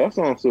just cold. That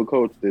song still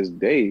cold to this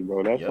day,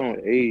 bro. That song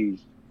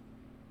aged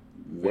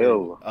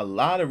well. A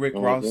lot of Rick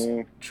Ross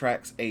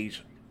tracks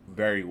age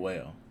very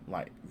well.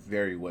 Like,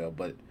 very well.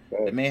 But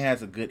the man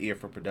has a good ear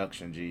for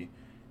production, G.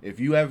 If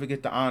you ever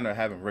get the honor of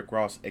having Rick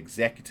Ross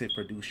executive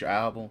produce your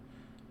album,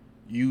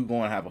 you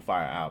going to have a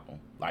fire album,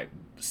 like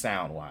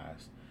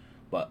sound-wise.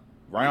 But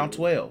round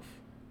 12,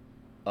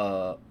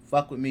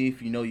 Fuck With Me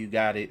If You Know You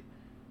Got It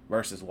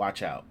versus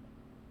Watch Out.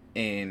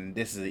 And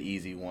this is an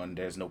easy one.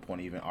 There's no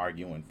point even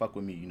arguing. Fuck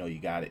With Me, You Know You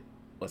Got It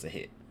was a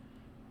hit.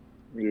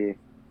 Yeah.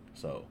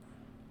 So,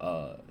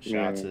 shout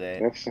out to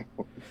that.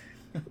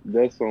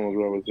 That song was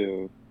rough as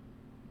hell.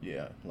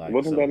 Yeah. Like,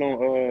 Wasn't that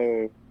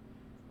on,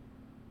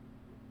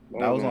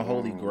 that was on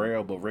Holy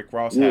Grail, but Rick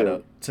Ross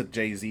took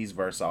Jay-Z's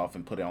verse off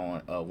and put it on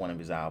one of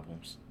his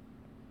albums.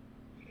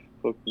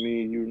 Fuck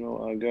Me, You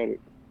Know I Got It.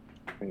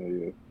 Hell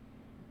yeah.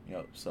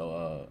 Yep.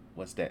 So,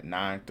 what's that?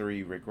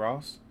 9-3 Rick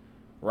Ross.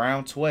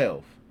 Round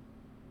 12.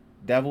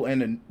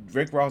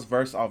 Rick Ross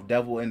verse off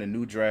Devil in the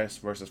New Dress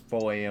versus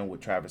 4 a.m.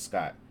 with Travis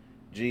Scott.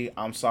 Gee,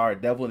 I'm sorry,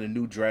 Devil in the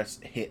New Dress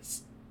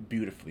hits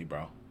beautifully,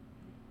 bro.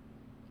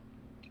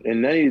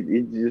 And then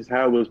it's just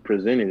how it was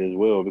presented as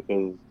well,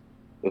 because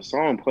the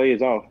song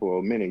plays out for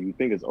a minute. You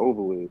think it's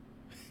over with.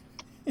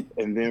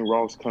 And then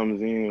Ross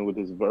comes in with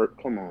his verse.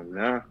 Come on,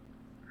 now.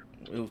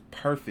 It was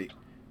perfect.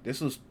 This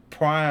was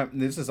prime.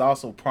 This is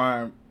also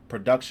prime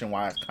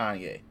production-wise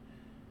Kanye.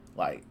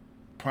 Like,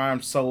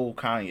 prime soul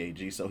Kanye,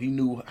 G. So he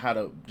knew how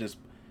to just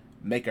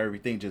make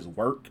everything just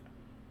work.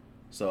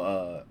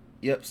 So,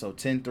 yep. So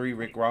 10-3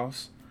 Rick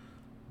Ross.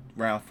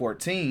 Round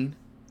 14,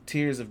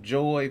 Tears of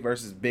Joy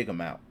versus Big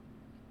Amount.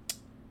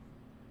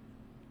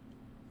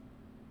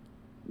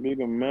 Big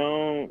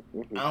Amount.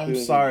 I'm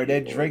sorry,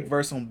 that Drake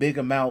verse on Big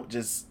Amount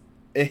just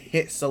it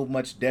hit so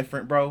much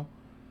different, bro.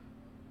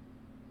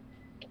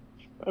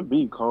 That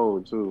beat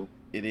cold too.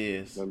 It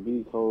is. That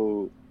beat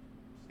cold.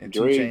 And 2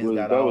 Drake Chainz was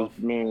got that off.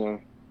 was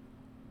man.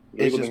 It's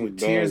Drake was just in with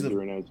his Tears bag of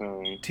during that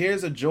time.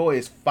 Tears of Joy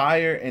is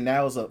fire, and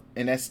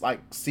that's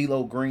like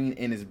CeeLo Green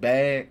in his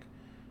bag.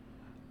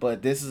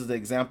 But this is the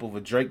example of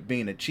a Drake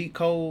being a cheat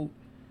code,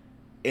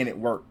 and it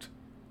worked.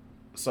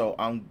 So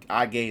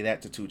I gave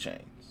that to 2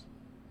 Chainz.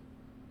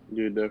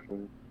 Yeah,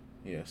 definitely.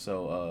 Yeah,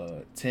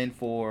 so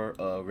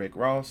 10-4 Rick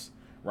Ross.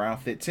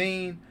 Round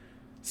 15,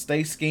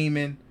 Stay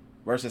Scheming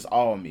versus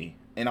All Me.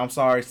 And I'm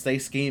sorry, Stay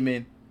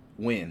Scheming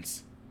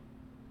wins.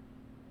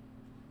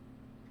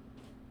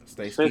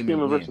 Stay Scheming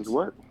wins. Versus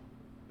what?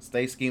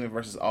 Stay Scheming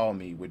versus All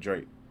Me with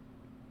Drake.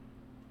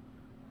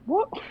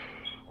 What?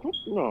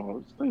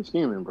 No, Stay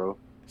Scheming, bro.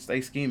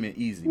 Stay Scheming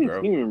easy, Stay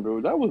bro. Scheming, bro.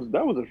 That was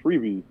a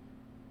freebie.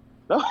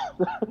 That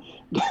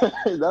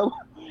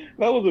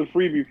was a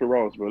freebie for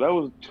Ross, bro. That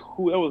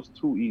was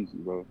too easy,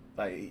 bro.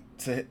 Like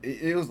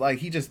it was like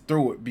he just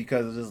threw it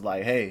because it's just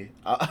like, hey,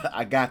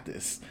 I got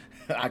this,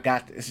 I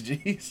got this,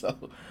 G.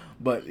 So,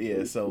 but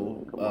yeah,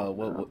 so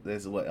what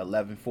this is what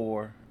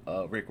 11-4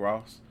 Rick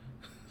Ross.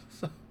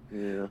 So,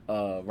 yeah.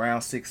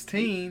 Round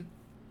 16,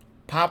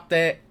 Pop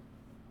That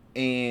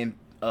and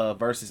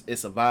versus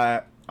It's a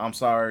Vibe. I'm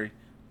sorry,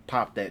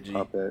 Pop That, G.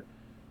 Pop That.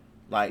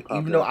 Like Pop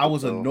even that though I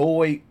was bro.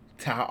 annoyed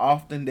to how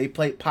often they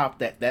played Pop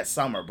That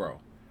summer, bro,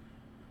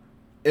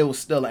 it was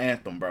still an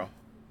anthem, bro.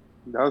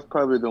 That was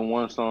probably the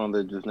one song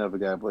that just never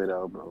got played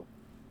out, bro.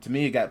 To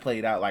me, it got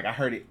played out. Like, I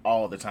heard it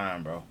all the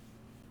time, bro.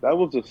 That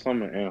was a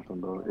summer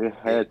anthem, bro. It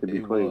had to be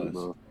played,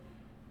 bro.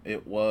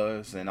 It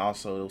was, and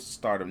also it was the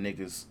start of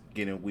niggas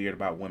getting weird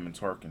about women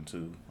twerking,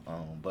 too.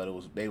 But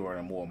they were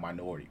a more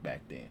minority back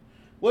then.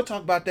 We'll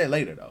talk about that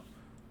later, though.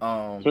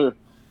 Sure.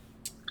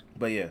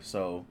 But, yeah,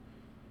 so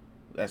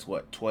that's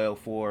what,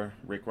 12-4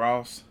 Rick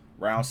Ross.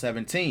 Round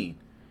 17,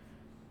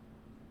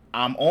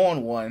 I'm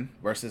On One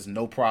versus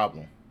No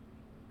Problem.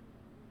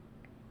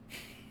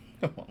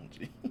 Come on,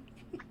 G.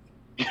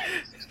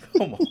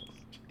 Come on.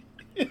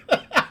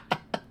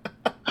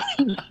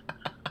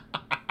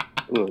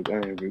 Look,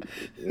 yeah.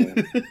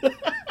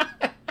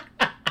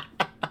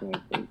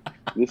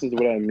 This is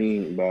what I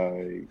mean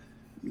by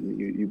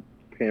you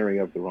pairing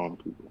up the wrong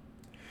people.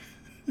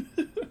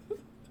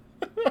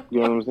 You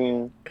know what I'm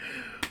saying?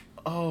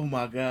 Oh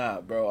my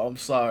God, bro. I'm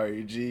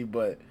sorry, G,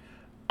 but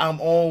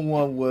I'm On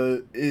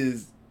One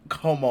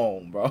come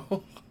on,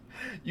 bro.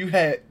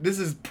 This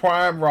is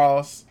prime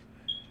Ross.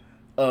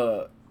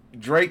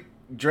 Drake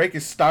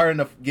is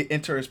starting to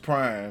enter his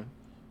prime.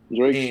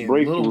 Drake's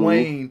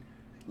breakthrough.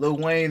 Lil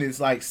Wayne is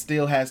like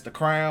still has the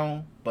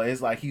crown, but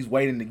it's like he's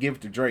waiting to give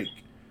it to Drake.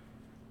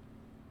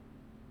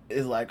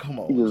 It's like, come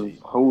on, he's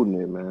just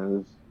holding it,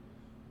 man.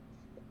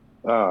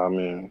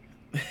 Man.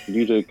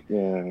 DJ,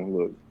 yeah,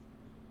 look.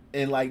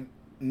 And like,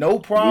 No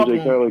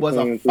Problem was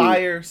a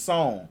fire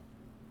song,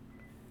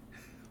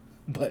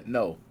 but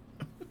no.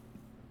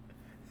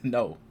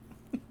 No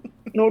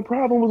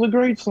Problem was a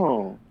great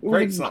song. It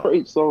was a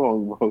great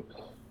song, bro.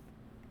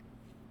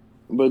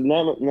 But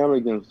not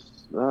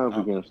against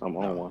I'm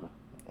On One.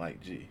 Like,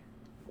 G.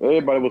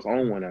 Everybody was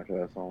on one after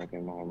that song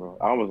came on, bro.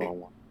 I was on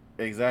one.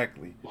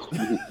 Exactly.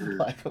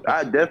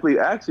 I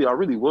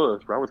really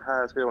was, bro. I was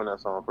high as hell when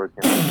that song first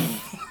came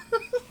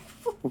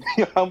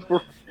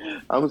out.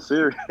 I'm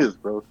serious,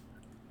 bro.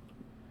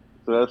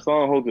 So that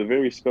song holds a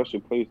very special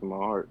place in my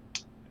heart.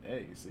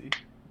 Hey, you see,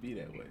 be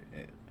that way.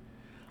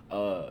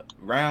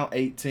 Round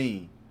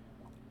 18,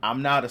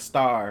 I'm Not a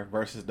Star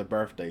versus the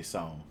Birthday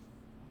Song.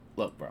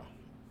 Look, bro.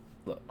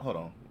 Look, hold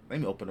on. Let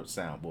me open up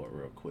soundboard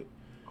real quick.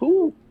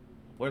 Who?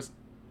 Where's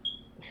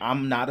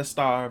I'm Not a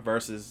Star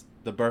versus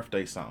the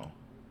Birthday Song?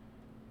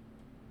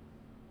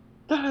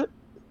 That's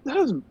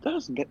a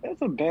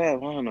bad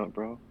lineup,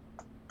 bro.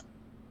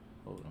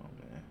 Hold on,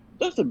 man.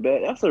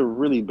 That's a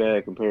really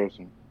bad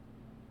comparison.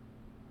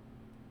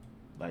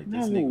 Like,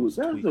 this nigga was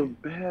tweaking. That's a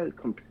bad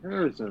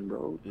comparison,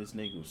 bro. This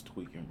nigga was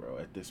tweaking, bro.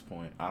 At this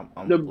point, I'm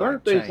the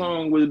Birthday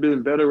Song would have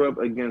been better up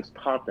against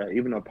Pop That,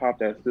 even though Pop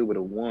That still would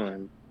have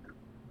won.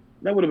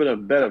 That would have been a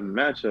better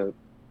matchup.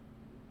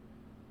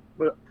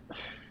 But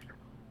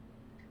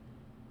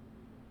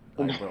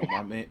like, bro,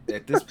 my man,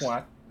 at this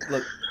point,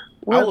 look,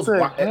 what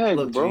the heck,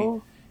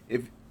 bro? G,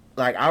 if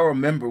like I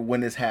remember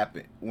when this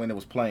happened, when it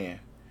was playing,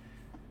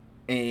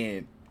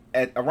 and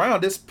at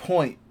around this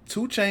point,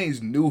 2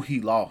 Chainz knew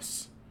he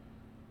lost.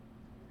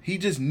 He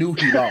just knew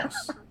he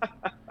lost.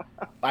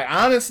 Like,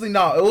 honestly,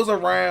 no, it was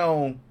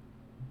around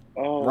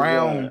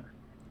round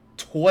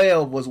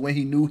 12 was when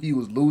he knew he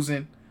was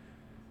losing.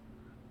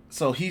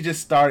 So he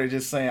just started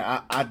just saying,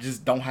 I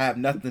just don't have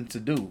nothing to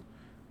do.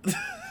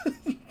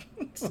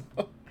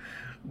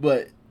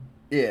 But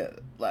yeah,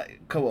 like,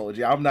 come on,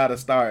 G. I'm Not a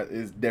Star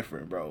is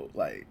different, bro.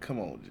 Like, come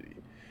on, G.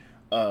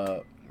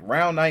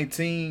 Round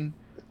 19,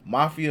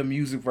 Mafia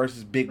Music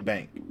versus Big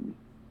Bank.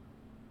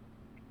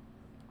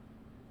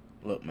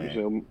 Look, You man.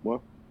 said what?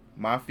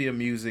 Mafia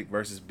Music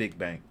versus Big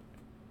Bang.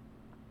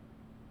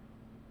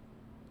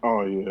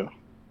 Oh yeah.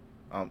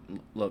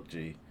 Look,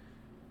 G.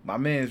 My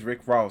man's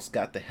Rick Ross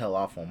got the hell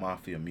off on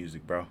Mafia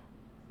Music, bro.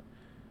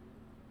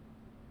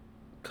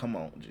 Come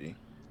on, G.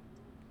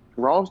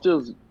 Ross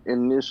just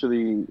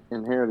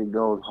inherently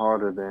goes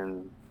harder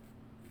than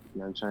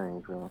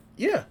Chains, bro.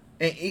 Yeah,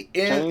 and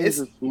Chains it's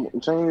is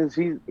Chains.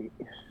 He's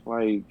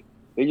like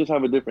they just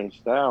have a different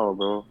style,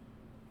 bro.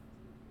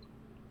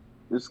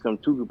 This come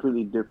two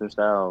completely different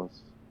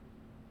styles.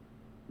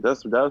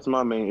 That's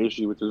my main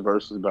issue with this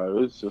Versus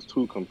battle. It's just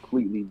two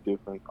completely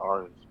different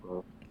artists,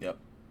 bro. yep.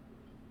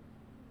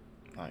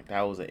 Like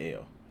that was a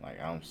L. Like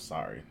I'm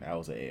sorry, that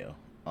was a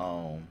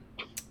L.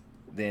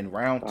 Then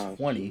round Oh,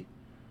 20,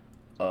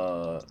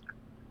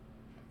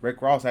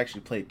 Rick Ross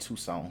actually played two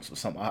songs for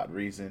some odd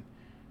reason.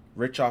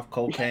 Rich Off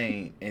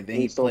Cocaine, and then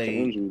he insult to played.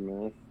 injury,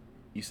 man.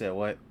 You said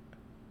what?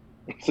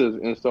 It says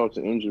insult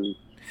to injury.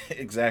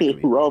 Exactly.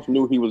 Ralph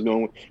knew he was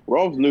going.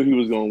 Ralph knew he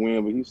was going to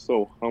win, but he's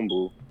so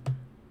humble.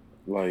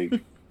 Like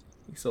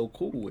He's so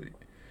cool with it.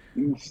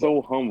 he's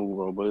so humble,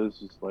 bro. But it's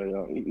just like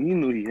he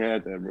knew he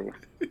had that, bro.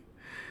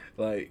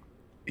 Like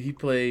he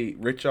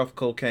played Rich Off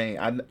Cocaine.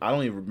 I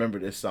don't even remember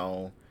this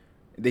song.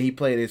 Then he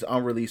played his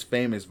unreleased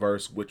famous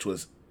verse, which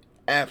was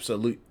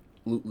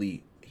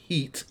absolutely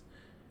heat.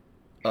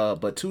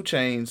 But 2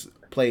 Chainz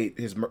played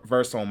his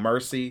verse on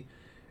Mercy,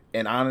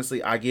 and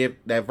honestly, I give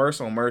that verse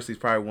on Mercy is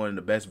probably one of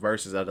the best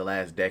verses of the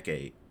last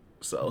decade.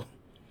 So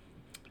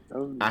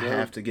I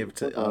have to give it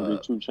to 2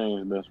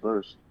 Chainz' best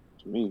verse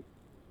to me.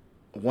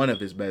 one of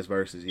his best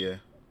verses. Yeah,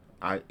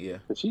 yeah.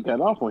 Cause he got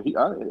off on he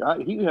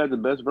had the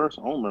best verse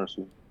on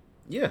Mercy.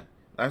 Yeah,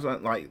 that's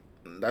why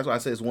I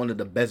say it's one of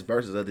the best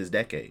verses of this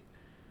decade,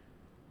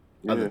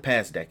 of the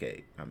past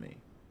decade. I mean,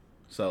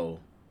 so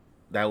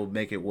that would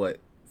make it what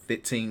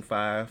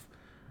 15-5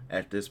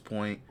 at this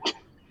point.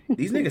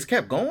 These niggas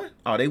kept going.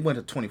 Oh, they went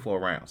to 24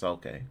 rounds.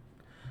 Okay.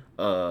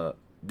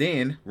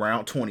 Then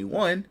round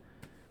 21,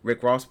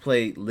 Rick Ross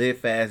played Live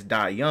Fast,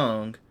 Die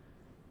Young,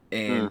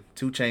 and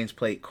 2 Chainz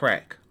played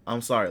Crack.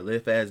 I'm sorry,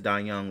 Live Fast, Die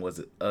Young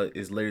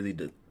is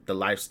literally the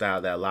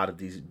lifestyle that a lot of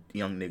these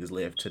young niggas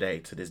live today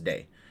to this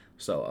day.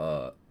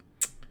 So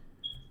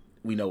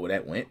we know where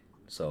that went.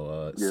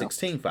 So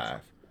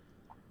 16-5.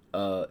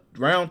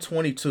 Round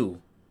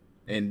 22,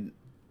 and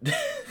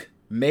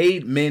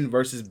Made Men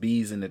versus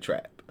Bees in the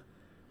Trap.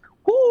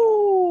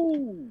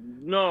 Woo!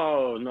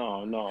 No.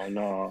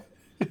 No,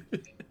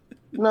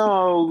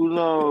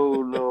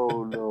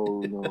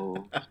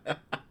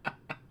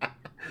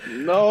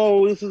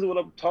 this is what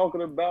I'm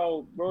talking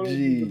about, bro. This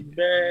is a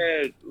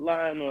bad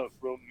lineup,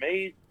 bro.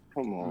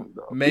 Come on,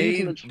 dog.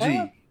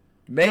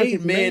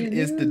 Made Men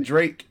is the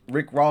Drake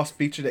Rick Ross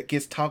feature that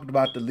gets talked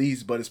about the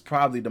least, but it's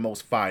probably the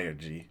most fire,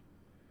 G.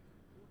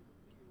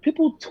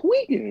 People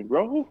tweaking,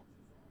 bro.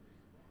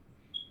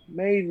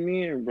 Made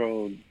Men,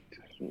 bro.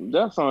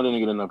 That song didn't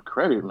get enough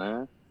credit,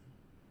 man.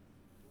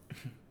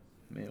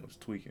 Man, it was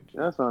tweaking. G.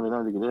 That song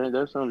didn't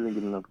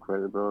get enough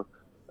credit, bro.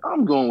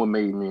 I'm going with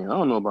Made Men. I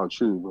don't know about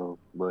you, bro,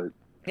 but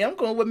yeah, I'm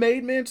going with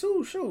Made Men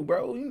too. Shoot,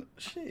 bro.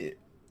 Shit.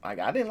 Like,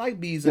 I didn't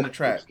like Bees in the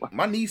Trap.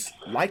 My niece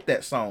liked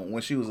that song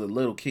when she was a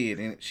little kid,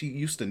 and she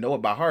used to know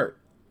it by heart.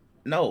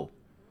 No.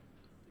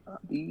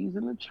 Bees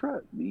in the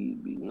Trap.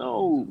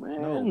 No,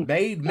 man. No.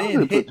 Made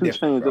Men hit 2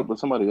 Chainz up with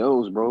somebody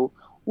else, bro.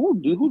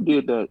 Who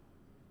did that?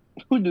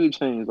 Who did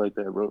Chainz like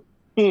that, bro?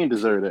 He didn't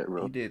deserve that,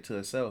 bro. He did to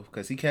himself,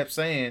 because he kept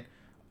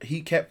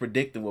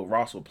predicting what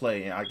Ross would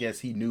play, and I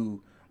guess he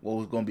knew what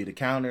was going to be the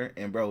counter.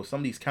 And, bro,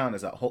 some of these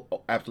counters are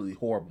absolutely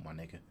horrible, my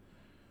nigga.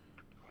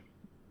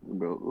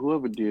 Bro,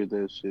 whoever did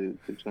that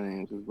shit to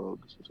Chainz is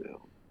bogus as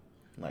hell.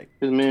 Like,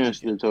 his man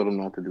should have told him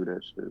not to do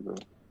that shit, bro.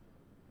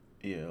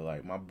 Yeah,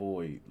 like, my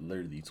boy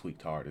literally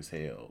tweaked hard as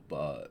hell.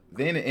 But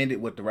then it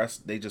ended with the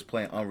rest. They just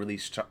playing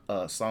unreleased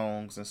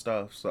songs and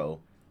stuff,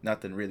 so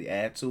nothing really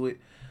add to it.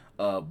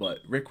 But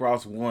Rick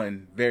Ross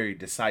won very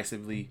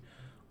decisively.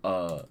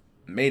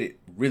 Made it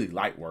really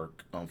light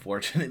work,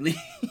 unfortunately.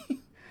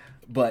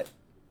 But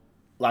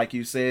like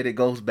you said, it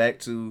goes back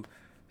to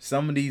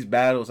some of these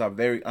battles are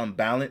very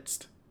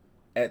unbalanced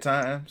at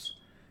times.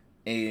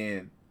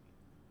 And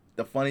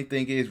the funny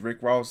thing is, Rick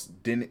Ross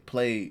didn't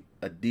play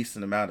a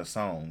decent amount of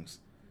songs.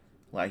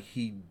 Like,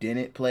 he could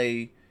have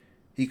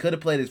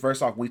played his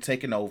verse off We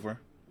Taking Over.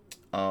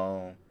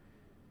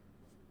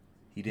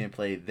 He didn't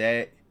play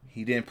that.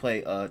 He didn't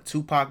play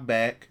Tupac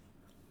Back.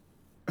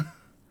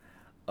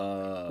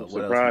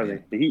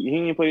 Surprising. He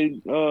didn't play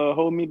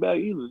Hold Me Back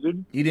either,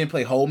 did he? He didn't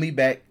play Hold Me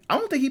Back. I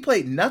don't think he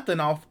played nothing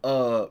off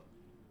the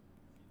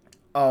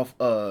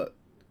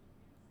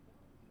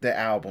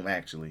album,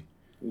 actually.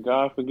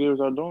 God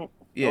Forgives I Don't.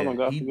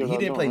 Yeah, he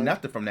didn't play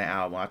nothing from that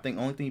album. I think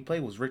the only thing he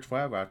played was Rich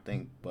Forever, I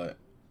think, but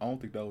I don't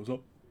think that was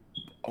up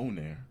on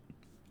there.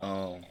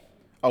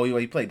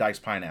 He played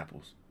Diced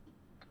Pineapples.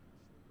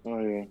 Oh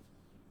yeah.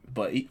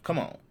 But come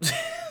on.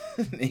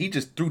 He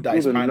just threw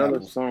Diced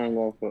Pineapples.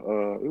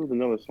 It was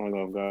another song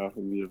off God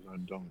Forgives I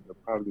Don't. It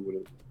probably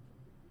would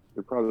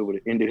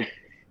have ended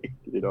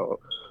it all.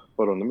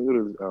 Hold on, let me go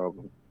to this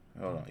album.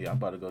 Hold on. Yeah, I'm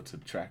about to go to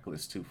the track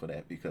list too for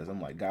that because I'm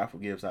like, God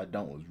Forgives I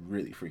Don't was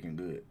really freaking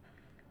good.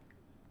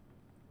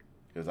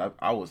 Because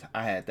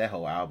I had that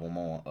whole album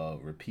on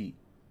repeat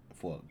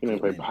for a You didn't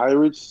good play minute.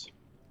 Pirates.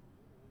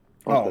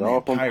 Oh man,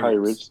 All from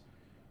Pirates.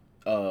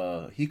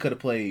 He could have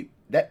played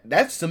that.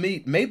 That's to me,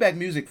 Maybach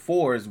Music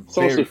 4 is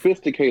So very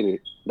Sophisticated.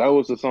 That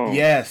was the song.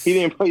 Yes. He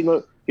didn't play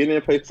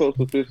So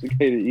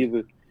Sophisticated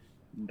either.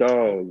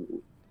 Dog.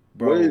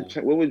 bro.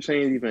 What would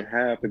Chainz even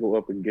have to go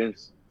up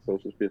against So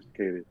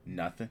Sophisticated?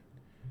 Nothing.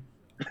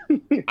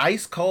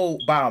 Ice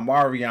Cold by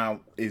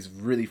Omarion is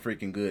really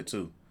freaking good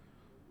too.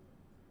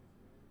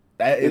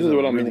 This is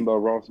what I mean about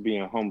Ross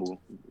being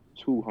humble.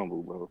 Too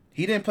humble, bro.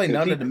 He didn't play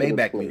none of the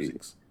Maybach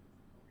musics.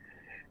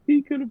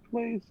 He could have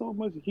played so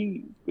much.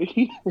 He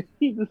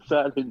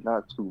decided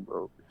not to,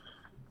 bro.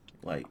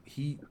 Like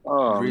he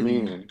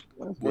really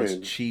was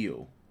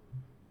chill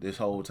this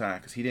whole time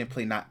because he didn't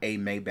play not a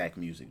Maybach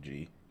music.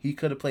 G. He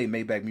could have played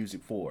Maybach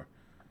Music 4.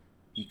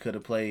 He could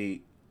have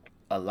played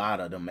a lot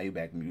of the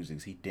Maybach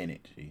musics. He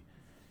didn't. G.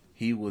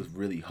 He was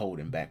really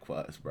holding back for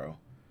us, bro.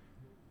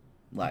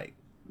 Like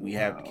we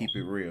have to keep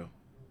it real.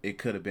 It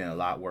could have been a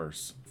lot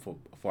worse for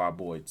our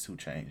boy 2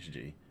 Chainz,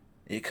 G.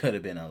 It could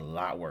have been a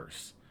lot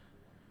worse.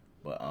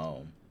 But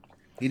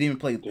he didn't even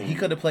play. Damn. He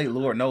could have played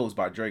Lord Knows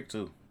by Drake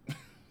too.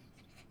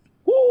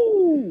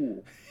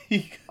 Woo!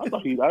 I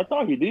thought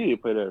he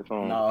did play that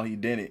song. No, he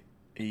didn't.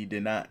 He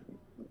did not.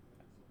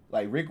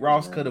 Like Rick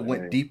Ross could have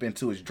went deep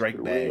into his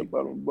Drake bag.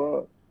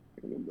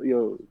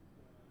 Yo,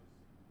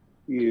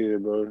 yeah,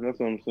 bro. That's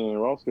what I'm saying.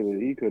 Ross could have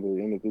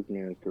ended this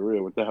man's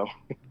career without.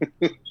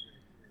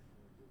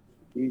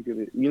 He could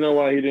have. You know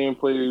why he didn't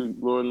play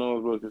Lord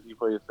Knows, bro? Because he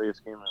played Stay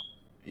Scheming.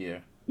 Yeah.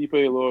 He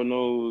played Lord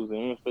Knows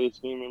and Stay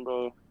Scheming,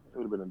 bro. It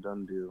would have been a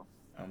done deal.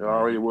 It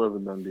already was a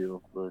done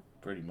deal, but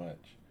pretty much.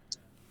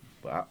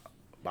 But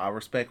I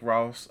respect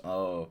Ross.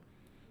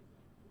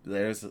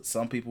 There's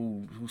some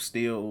people who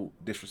still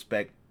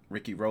disrespect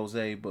Ricky Rose,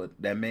 but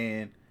that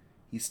man,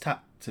 he's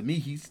top. To me,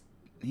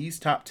 he's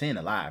top 10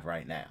 alive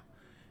right now,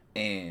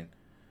 and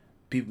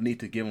people need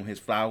to give him his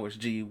flowers,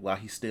 G, while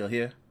he's still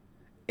here.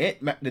 The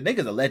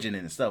nigga's a legend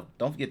and stuff.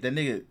 Don't forget that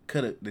nigga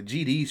the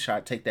GDs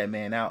tried to take that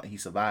man out and he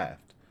survived.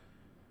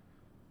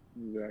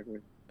 Exactly.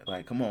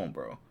 Like, come on,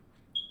 bro.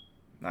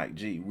 Like,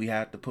 G, we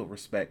have to put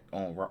respect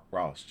on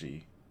Ross,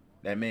 G.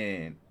 That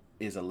man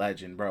is a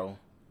legend, bro.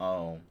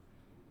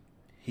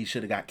 He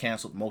should have got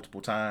canceled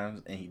multiple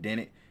times and he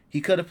didn't.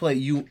 He could have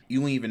played You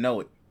Ain't Even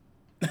Know It.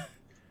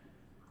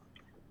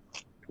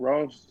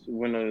 Ross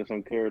went under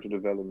some character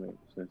development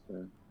since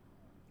then.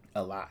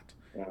 A lot.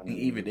 And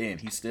even then,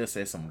 he still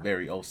says some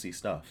very OC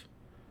stuff.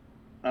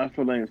 I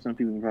feel like some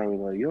people probably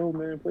like, yo,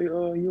 man, play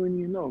You Ain't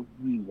Even Know.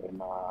 He's like,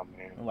 nah,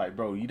 man. I'm like,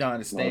 bro, you don't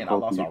understand. I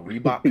lost our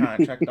Reebok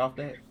contract off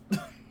that.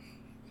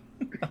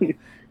 I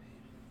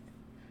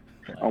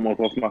almost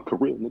lost my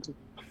career, nigga.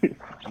 You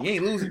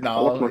ain't losing. No, I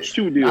lost my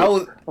shoe deal.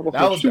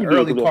 That was the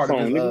early part of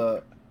his.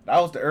 That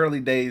was the early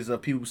days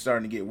of people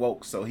starting to get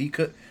woke. So he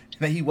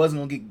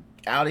wasn't gonna get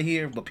out of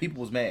here, but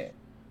people was mad.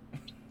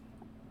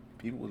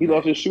 He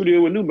lost his shoe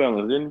deal with New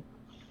Balance, didn't he?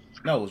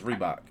 No, it was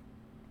Reebok.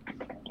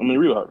 I mean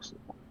Reeboks.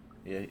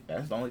 Yeah,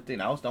 that's the only thing.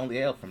 That was the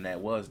only L from that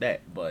was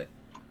that. But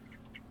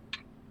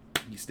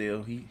he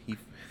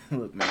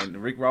look, man.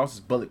 Rick Ross is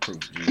bulletproof,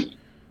 G.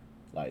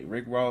 Like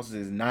Rick Ross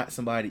is not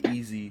somebody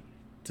easy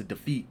to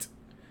defeat.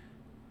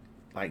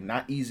 Like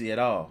not easy at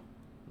all.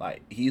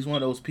 Like he's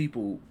one of those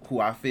people who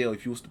I feel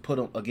if you was to put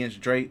him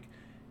against Drake,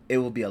 it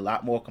would be a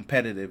lot more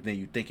competitive than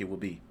you think it would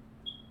be.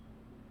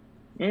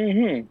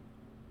 Mm-hmm.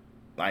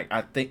 Like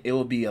I think it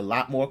would be a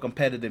lot more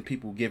competitive than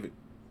people give it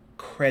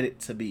credit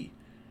to be.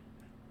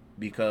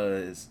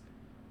 Because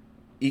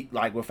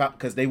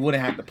because they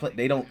wouldn't have to play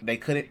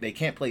they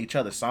can't play each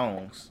other's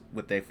songs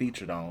with they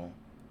featured on.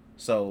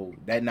 So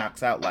that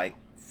knocks out like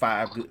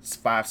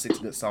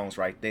 5-6 good songs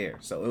right there.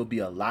 So it'll be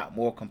a lot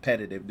more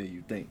competitive than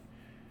you think.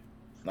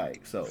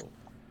 Like so.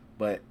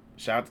 But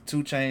shout out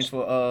to 2 Chainz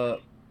for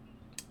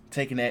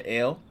taking that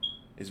L.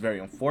 It's very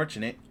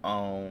unfortunate.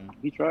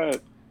 He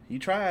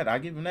tried. I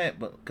give him that,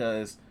 but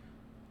because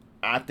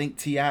I think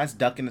T.I.'s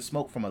ducking the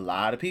smoke from a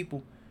lot of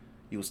people.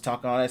 He was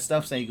talking all that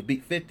stuff saying you could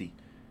beat 50.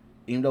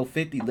 Even though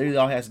 50 literally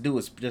all he has to do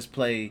is just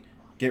play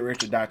Get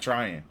Rich or Die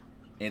Trying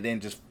and then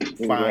just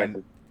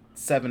find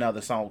 7 other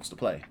songs to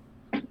play.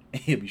 And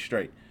he'll be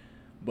straight.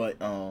 But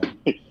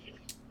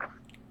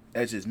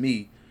that's just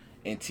me.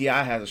 And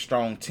T.I. has a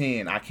strong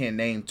 10. I can't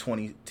name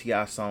 20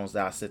 T.I. songs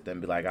that I sit there and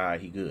be like, all right,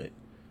 he good.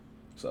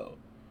 So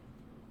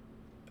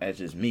that's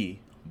just me.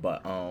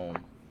 But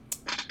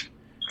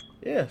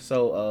yeah,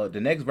 so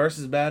the next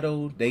versus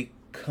battle they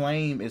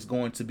claim is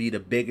going to be the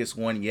biggest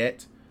one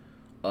yet.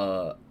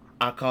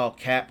 I call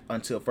cap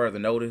until further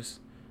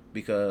notice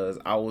because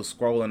I was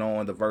scrolling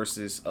on the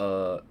versus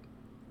I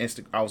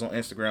was on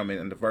Instagram and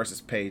in the versus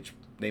page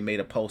they made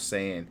a post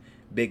saying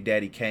Big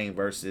Daddy Kane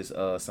versus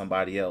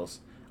somebody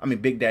else. I mean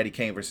Big Daddy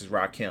Kane versus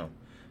Rakim.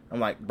 I'm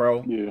like,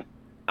 bro, yeah.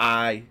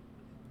 I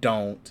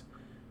don't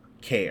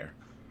care.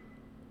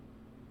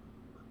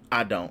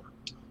 I don't.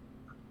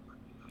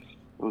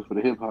 was for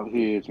the hip hop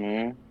heads,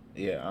 man.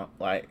 Yeah,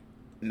 like,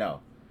 no.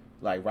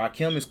 Like,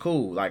 Rakim is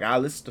cool. Like, I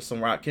listen to some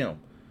Rakim.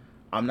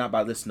 I'm not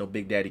about to listen to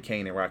Big Daddy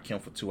Kane and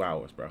Rakim for 2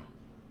 hours, bro.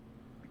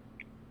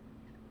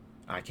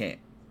 I can't.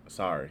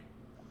 Sorry.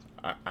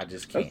 I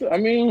just can't. I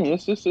mean,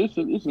 it's a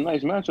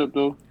nice matchup,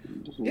 though.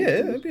 Yeah,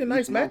 it'd be a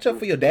nice matchup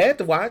for your dad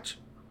to watch.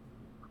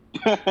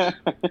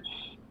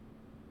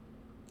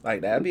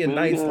 Like, that'd be a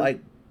nice, like,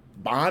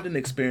 bonding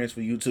experience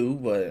for you two,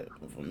 but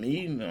for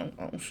me, no,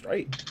 I'm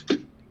straight.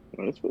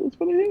 It's for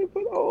the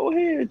old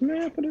heads,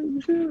 man. For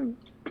the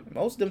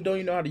Most of them don't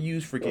even know how to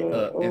use freaking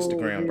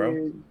Instagram,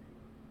 bro.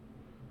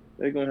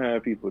 They're gonna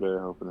have people there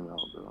helping them out,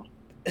 bro.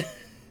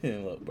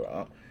 Look,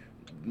 bro,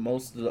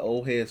 most of the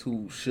old heads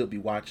who should be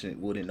watching it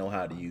wouldn't know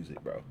how to use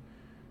it, bro.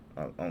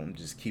 I'm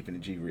just keeping the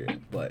G real,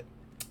 but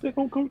they're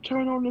gonna come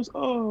turn on this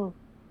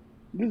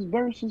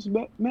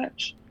Versuz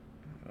match.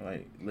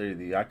 Like,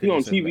 literally, I could. You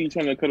on TV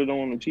trying to cut it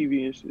on the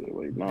TV and shit.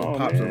 Like, no,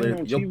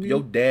 man,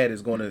 your dad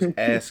is gonna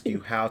ask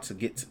you how to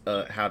get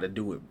how to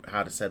do it,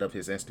 how to set up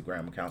his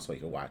Instagram account so he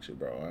can watch it,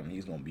 bro. I mean,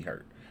 he's gonna be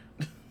hurt.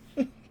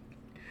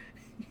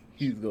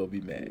 He's gonna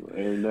be mad.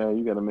 And now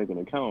you gotta make an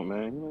account,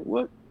 man. You're like,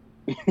 what?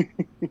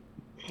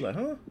 Like,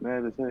 huh?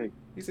 Mad as heck.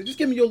 He said, just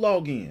give me your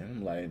login.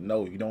 I'm like,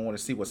 no, you don't want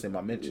to see what's in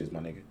my mentions, my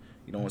nigga.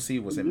 You don't want to see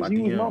what's in my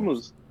DMs.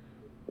 Mama's.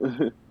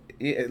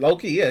 Yeah, low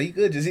key, yeah, he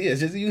could just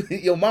use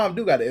your mom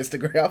do got an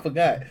Instagram. I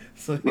forgot.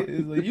 So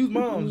it's like, use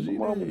mom's.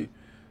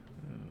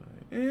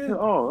 Yeah. Oh,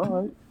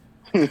 all right.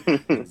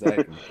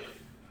 Exactly.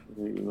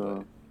 You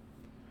know.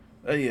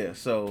 Yeah.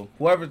 So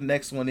whoever the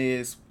next one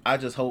is, I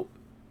just hope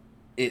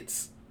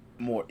it's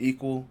more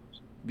equal,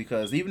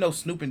 because even though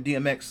Snoop and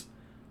DMX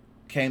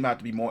came out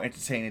to be more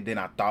entertaining than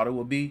I thought it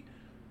would be,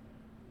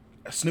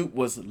 Snoop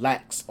was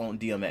lax on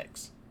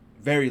DMX,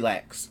 very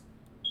lax.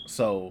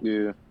 So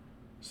yeah.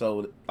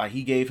 So, like,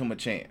 he gave him a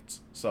chance.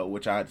 So,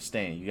 which I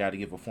understand. You got to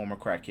give a former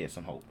crackhead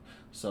some hope.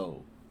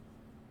 So,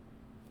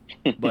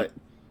 but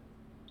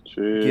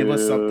give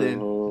us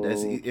something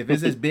that's, if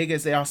it's as big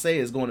as y'all say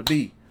it's going to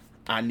be,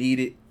 I need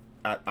it.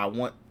 I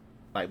want,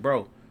 like,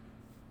 bro,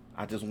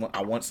 I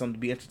want something to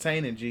be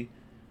entertaining, G.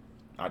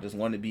 I just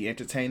want it to be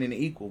entertaining and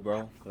equal,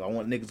 bro. Because I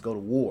want niggas to go to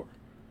war.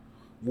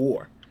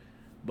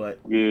 But,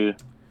 yeah.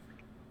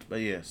 But,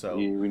 yeah, so.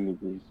 Yeah, we need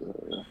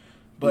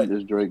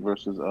this Drake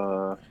versus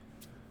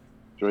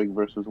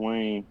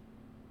Wayne.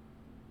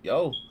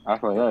 Yo. I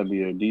thought that'd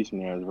be a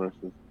decent ass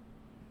versus.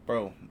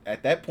 Bro,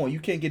 at that point,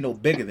 you can't get no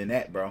bigger than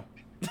that, bro.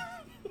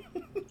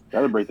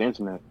 That'll break the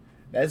internet.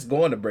 That's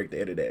going to break the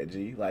internet,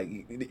 G. Like,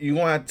 you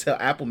want to tell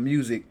Apple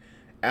to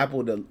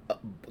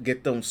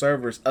get them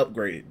servers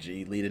upgraded,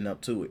 G, leading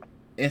up to it.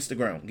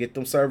 Instagram, get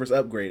them servers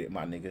upgraded,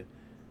 my nigga.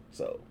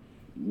 So.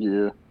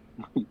 Yeah.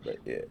 But,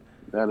 yeah.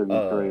 That'd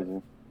be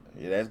crazy.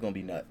 Yeah, that's going to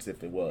be nuts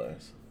if it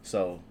was.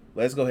 So,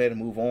 let's go ahead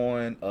and move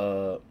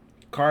on.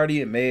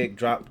 Cardi and Meg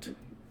dropped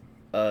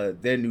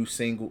their new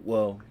single.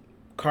 Well,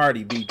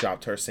 Cardi B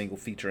dropped her single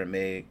featuring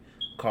Meg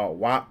called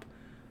WAP.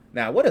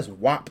 Now, what does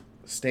WAP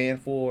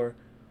stand for?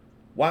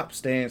 WAP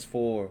stands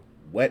for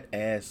wet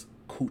ass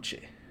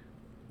coochie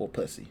or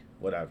pussy,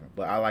 whatever.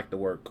 But I like the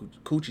word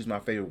coochie's my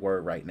favorite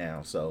word right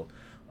now. So,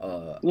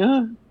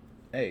 yeah.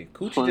 Hey,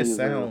 coochie just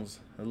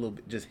sounds a little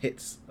bit, just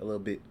hits a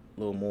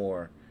little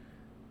more.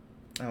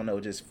 I don't know,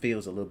 it just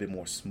feels a little bit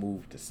more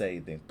smooth to say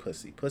than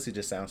pussy. Pussy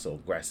just sounds so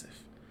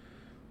aggressive.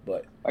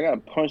 But I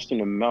got punched in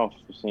the mouth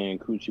for saying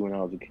coochie when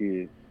I was a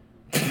kid.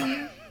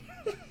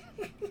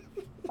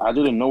 I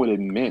didn't know what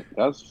it meant.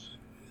 That's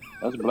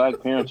black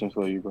parenting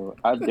for you, bro.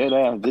 I dead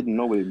ass didn't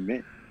know what it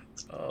meant.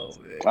 Oh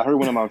man. I heard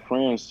one of my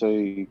friends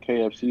say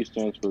KFC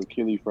stands for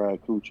Killy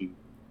Fried Coochie.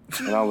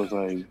 And I was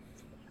like,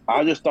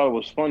 I just thought it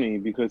was funny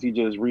because he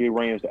just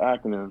rearranged the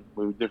acronym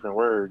with different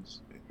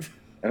words.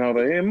 And I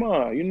was like, hey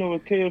Ma, you know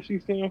what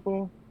KFC stands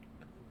for?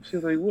 She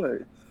was like,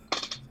 what?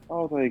 I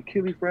was like,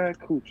 Killy Fried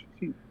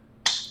Coochie.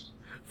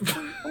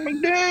 I'm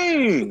like,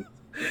 dang.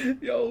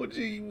 Yo,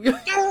 G.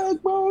 Yeah,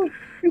 bro.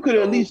 You could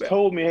have at least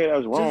told me, hey, that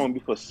was wrong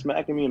before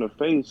smacking me in the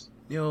face.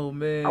 Yo,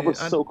 man. I was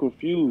so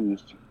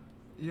confused.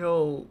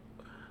 Yo.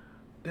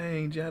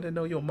 Dang, G, I didn't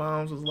know your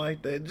moms was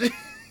like that, G.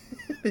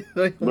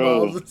 Like,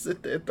 bro, moms would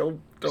sit there throw.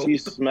 She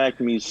smacked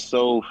me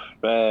so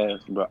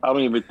fast, bro. I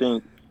don't even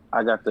think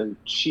I got the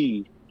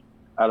chi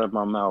out of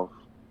my mouth.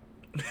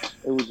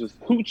 It was just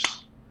hooch.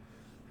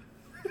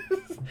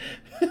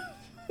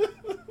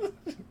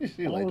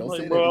 She like, don't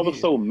say bro, that I was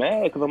so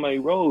mad because I'm like,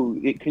 bro,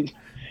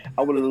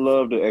 I would have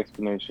loved the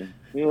explanation.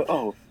 You're like,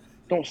 oh,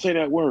 don't say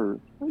that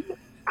word.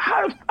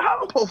 How am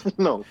I supposed to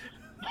know?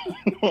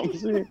 You know what I'm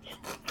saying?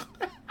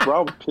 Bro, I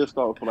was pissed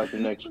off for like the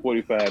next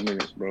 45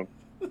 minutes, bro.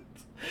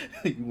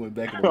 You went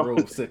back in the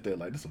room, sit there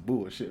like, this some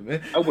bullshit,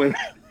 man. I went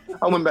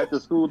back to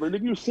school, like,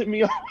 nigga, you sent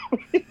me off.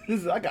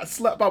 I got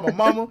slapped by my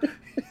mama.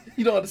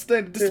 You don't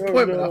understand the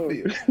disappointment I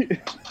feel.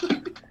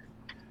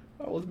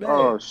 I was mad.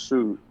 Oh,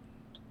 shoot.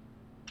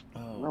 Oh,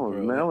 I was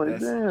bro, mad. I was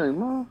like, dang,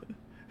 Mom.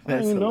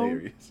 That's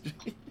hilarious.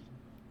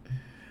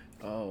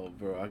 Oh,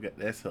 bro,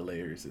 that's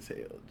hilarious as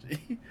hell,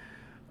 G.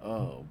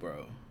 Oh,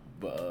 bro.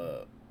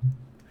 But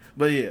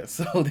But yeah,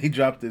 so they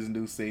dropped this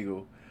new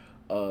single.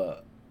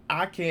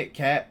 I Can't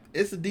Cap.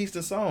 It's a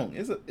decent song.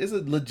 It's a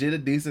legit a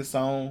decent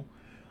song.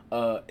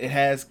 It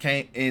has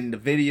came in the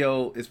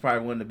video. It's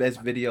probably one of the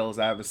best videos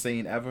I've ever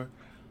seen ever.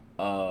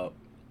 Bro,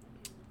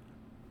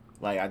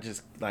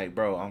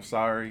 I'm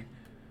sorry,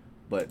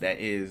 but that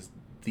is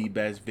the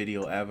best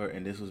video ever,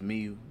 and this was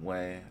me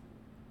when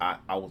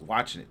I was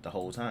watching it the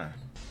whole time.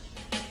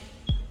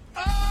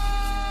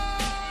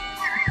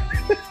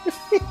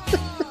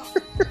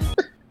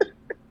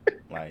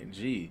 Like,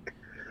 gee.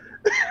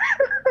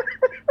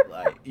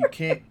 Like, you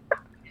can't.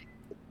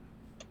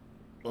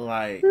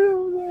 Like,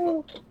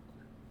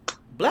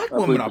 black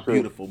women are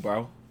beautiful,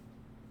 bro.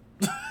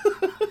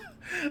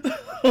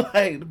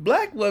 Like,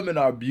 black women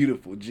are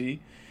beautiful,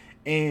 G.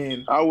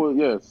 And I would,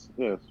 yes,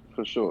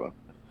 for sure.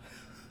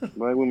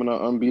 Black women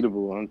are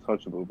unbeatable,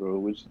 untouchable, bro.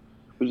 Which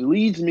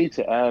leads me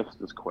to ask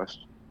this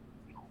question: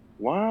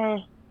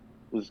 why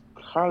is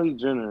Kylie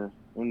Jenner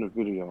in the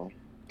video?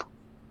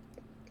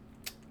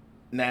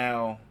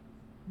 Now,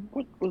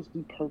 what was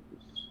the purpose?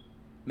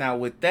 Now,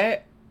 with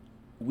that,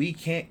 we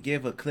can't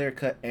give a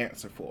clear-cut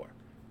answer for.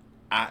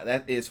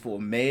 That is for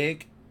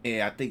Meg,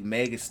 and I think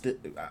Meg is still.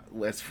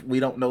 We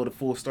don't know the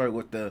full story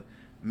with the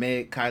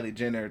Meg, Kylie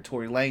Jenner,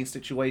 Tory Lanez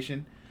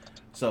situation.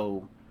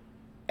 So,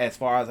 as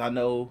far as I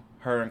know,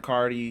 her and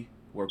Cardi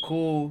were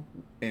cool,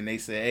 and they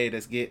said, "Hey,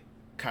 let's get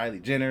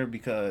Kylie Jenner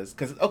because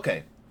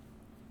okay."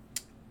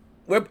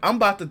 I'm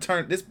about to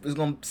turn. This is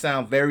gonna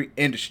sound very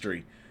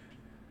industry,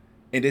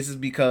 and this is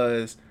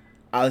because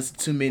I listen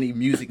to too many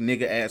music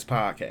nigga ass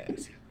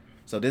podcasts.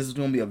 So this is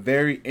gonna be a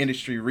very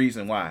industry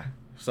reason why.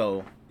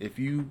 So if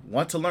you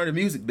want to learn the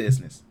music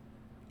business,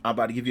 I'm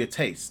about to give you a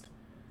taste.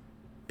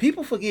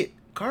 People forget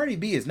Cardi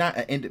B is not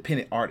an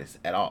independent artist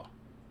at all.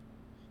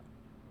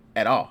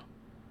 At all.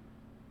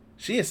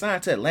 She is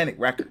signed to Atlantic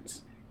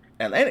Records.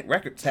 Atlantic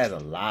Records has a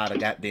lot of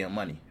goddamn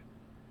money.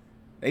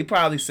 They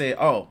probably said,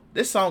 "Oh,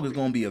 this song is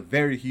gonna be a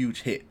very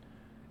huge hit.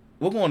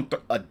 We're going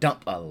to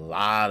dump a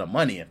lot of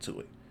money into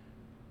it."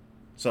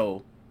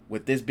 So,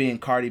 with this being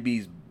Cardi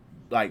B's,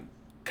 like,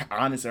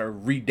 honest or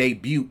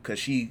re-debut, because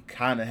she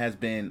kind of has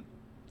been,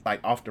 like,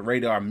 off the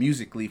radar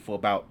musically for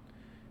about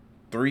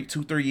 3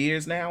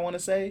 years now, I want to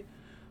say.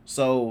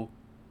 So,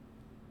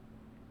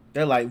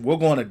 they're like, we're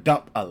going to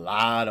dump a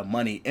lot of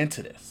money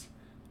into this.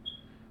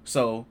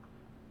 So,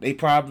 they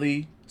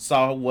probably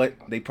saw when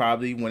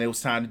it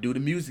was time to do the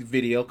music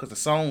video, because the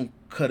song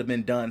could have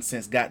been done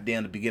since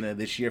goddamn the beginning of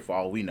this year for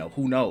all we know.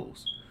 Who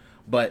knows?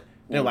 But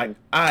they're like,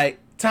 all right,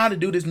 time to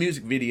do this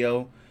music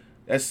video.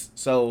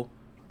 So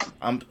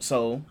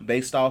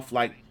based off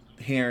like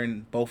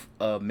hearing both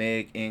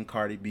Meg and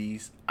Cardi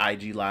B's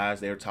IG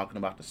lives, they were talking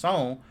about the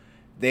song.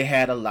 They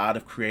had a lot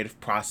of creative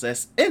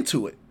process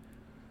into it.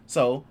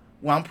 So,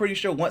 well, I'm pretty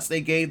sure once they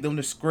gave them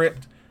the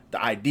script,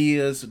 the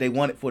ideas they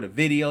wanted for the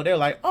video, they're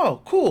like,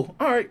 "Oh, cool.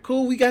 All right,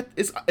 cool. We got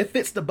it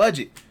fits the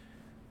budget."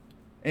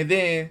 And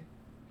then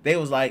they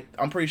was like,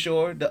 I'm pretty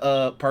sure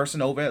the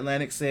person over at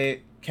Atlantic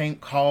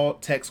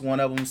text one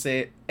of them,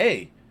 said,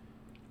 "Hey,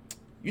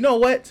 you know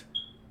what?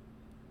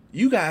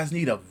 You guys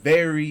need a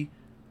very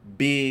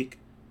big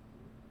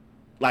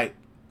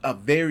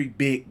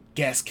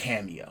guest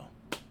cameo."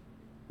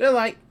 They're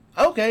like,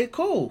 "Okay,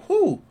 cool.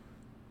 Who?"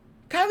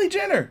 "Kylie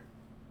Jenner."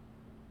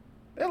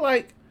 They're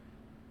like,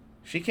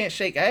 "She can't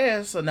shake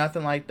ass or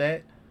nothing like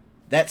that."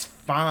 "That's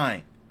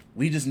fine.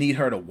 We just need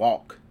her to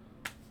walk."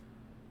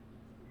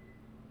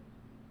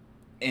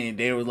 And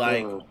they were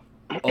like,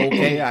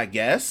 "Okay, I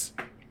guess."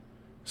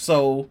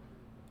 So,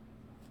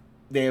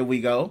 there we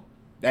go.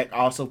 That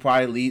also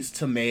probably leads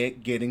to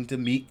Meg getting to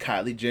meet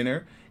Kylie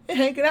Jenner and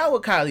hanging out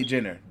with Kylie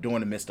Jenner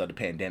during the midst of the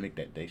pandemic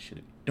that they should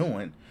have been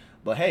doing.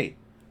 But hey,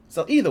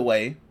 so either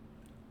way,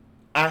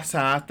 that's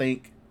how I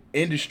think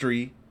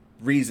industry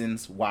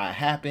reasons why it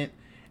happened.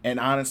 And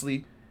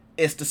honestly,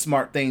 it's the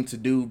smart thing to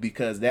do,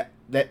 because that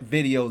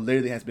video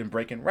literally has been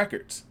breaking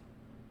records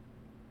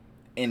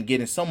and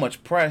getting so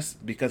much press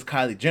because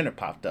Kylie Jenner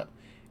popped up.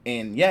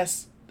 And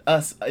yes,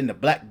 us in the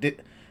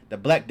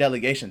black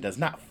delegation does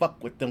not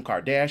fuck with them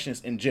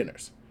Kardashians and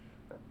Jenners.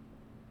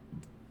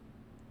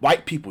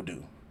 White people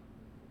do.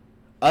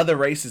 Other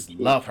races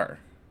love her.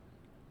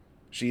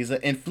 She's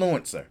an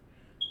influencer.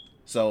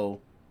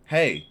 So,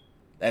 hey,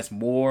 that's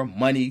more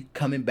money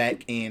coming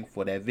back in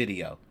for that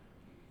video.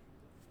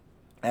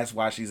 That's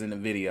why she's in the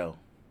video.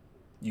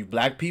 You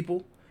black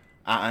people,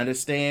 I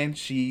understand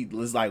she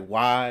was like,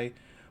 why?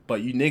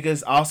 But you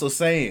niggas also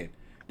saying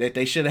that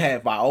they should have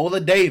had Viola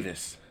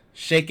Davis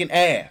shaking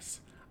ass.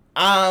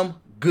 I'm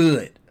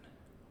good.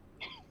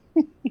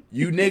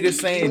 You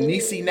niggas saying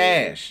Niecy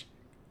Nash.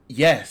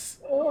 Yes.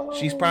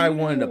 She's probably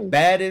one of the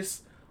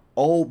baddest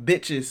old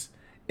bitches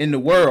in the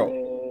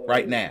world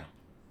right now.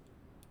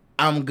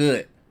 I'm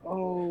good.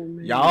 Oh,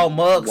 man. Y'all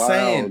mugs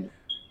saying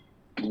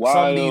Wild.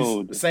 some of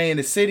these saying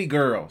the city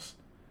girls.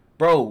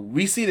 Bro,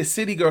 we see the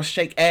city girls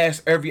shake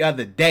ass every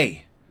other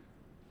day.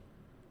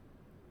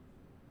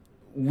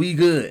 We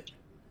good.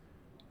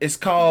 It's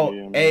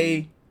called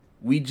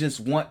we just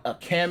want a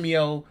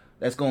cameo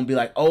that's gonna be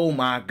like, oh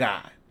my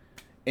God.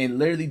 And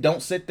literally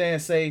don't sit there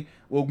and say,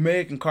 well,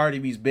 Meg and Cardi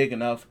B's big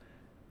enough.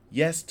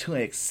 Yes, to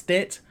an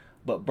extent.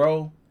 But,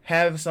 bro,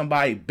 having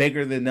somebody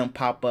bigger than them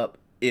pop up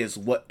is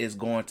what is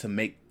going to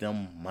make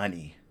them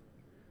money.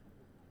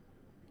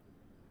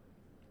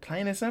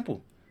 Plain and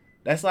simple.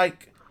 That's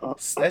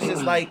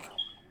just like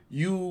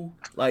you,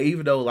 like,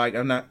 even though, like,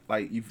 I'm not,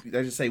 like,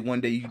 let's just say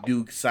one day you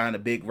do sign a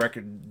big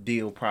record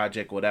deal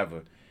project,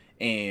 whatever,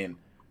 and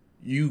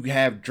you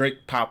have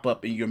Drake pop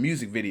up in your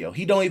music video.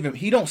 He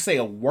don't say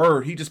a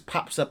word. He just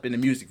pops up in the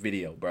music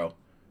video, bro.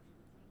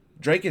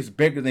 Drake is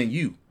bigger than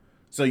you.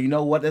 So you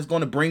know what that's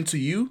going to bring to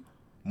you?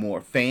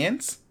 More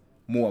fans,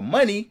 more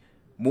money,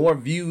 more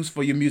views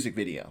for your music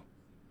video.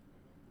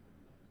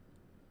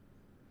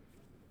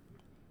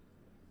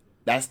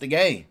 That's the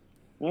game.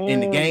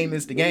 And the game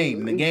is the game.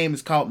 And the game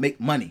is called make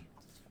money.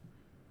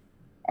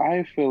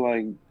 I feel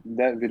like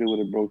that video would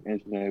have broke the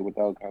internet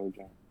without Kylie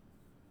Jenner.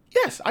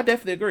 Yes, I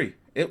definitely agree.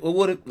 It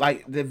would have,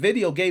 like, the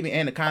video gave me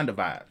Anaconda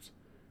vibes.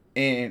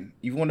 And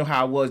you want to know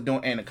how I was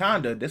doing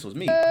Anaconda? This was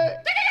me.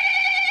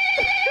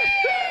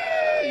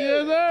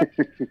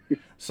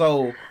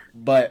 So,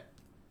 but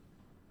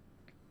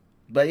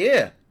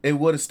yeah, it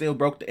would have still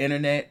broke the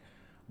internet,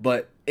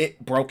 but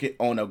it broke it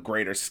on a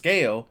greater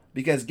scale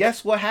because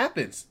guess what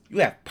happens? You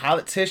have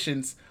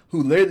politicians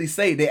who literally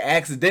say they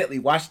accidentally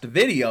watched the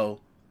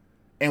video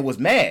and was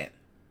mad.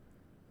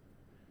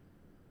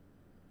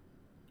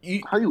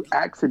 How do you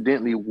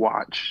accidentally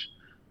watch?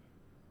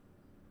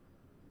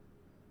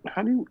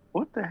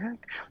 What the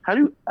heck? How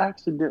do you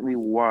accidentally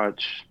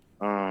watch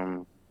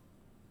the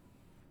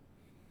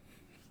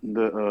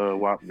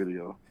WAP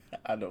video?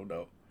 I don't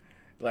know.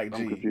 Like,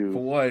 I'm gee, confused.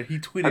 for one, he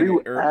tweeted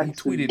it early. He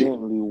tweeted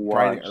it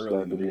bright and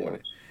early in the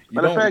morning.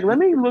 Matter of fact, let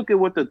me look at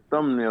what the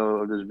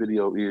thumbnail of this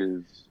video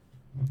is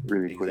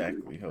really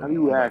exactly. quickly. Hold How on,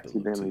 do you I'm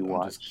accidentally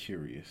watch? I'm just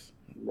curious.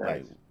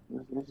 Like,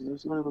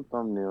 let's look at the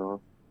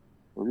thumbnail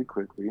really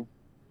quickly.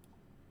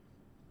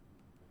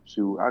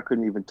 Shoot, I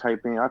couldn't even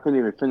type in. I couldn't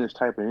even finish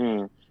typing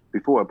in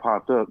before it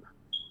popped up.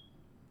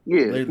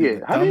 Yeah.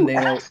 How do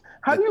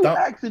you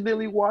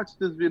accidentally watch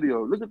this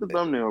video? Look at the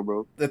thumbnail,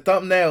 bro. The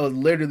thumbnail is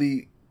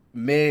literally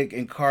Meg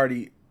and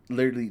Cardi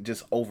literally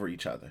just over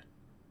each other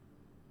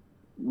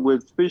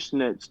with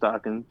fishnet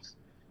stockings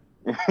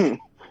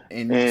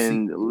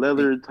and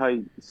leather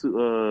tight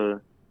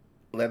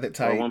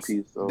one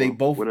piece. They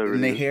both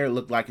and their hair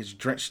look like it's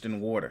drenched in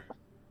water.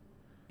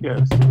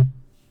 Yes.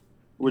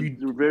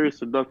 With very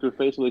seductive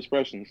facial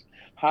expressions.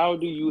 How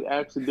do you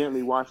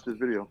accidentally watch this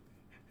video?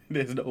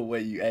 There's no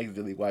way you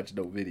accidentally watch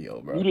no video,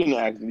 bro. You didn't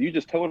accidentally. You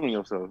just told on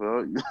yourself,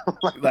 bro.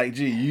 Like,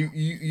 gee,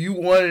 you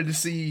wanted to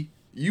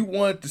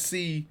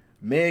see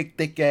Meg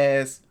thick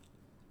ass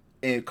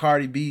and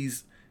Cardi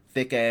B's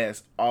thick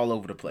ass all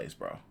over the place,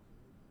 bro.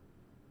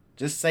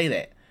 Just say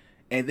that.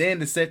 And then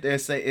to sit there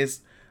and say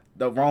it's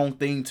the wrong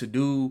thing to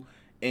do.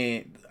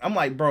 And I'm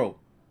like, bro,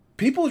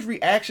 people's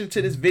reaction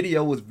to this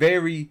video was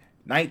very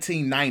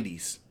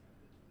 1990s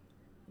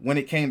when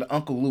it came to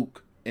Uncle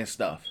Luke and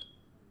stuff.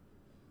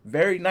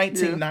 Very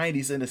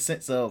 1990s in the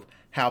sense of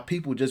how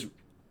people just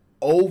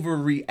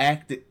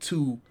overreacted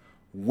to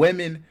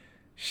women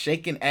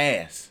shaking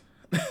ass.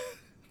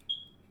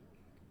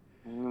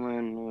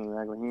 Man,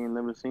 like he ain't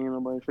never seen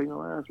nobody shaking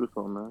no ass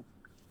before, man.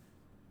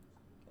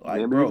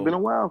 Like, bro, it's been a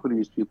while for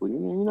these people.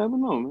 You never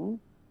know, man.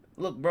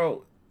 Look,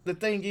 bro, the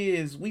thing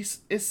is,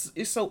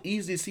 it's so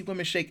easy to see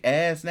women shake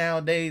ass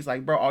nowadays.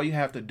 Like, bro, all you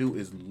have to do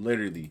is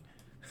literally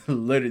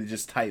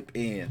just type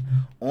in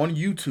on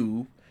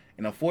YouTube.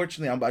 And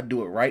unfortunately, I'm about to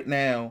do it right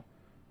now.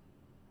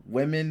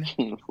 Women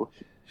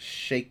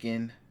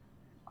shaking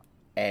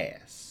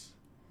ass.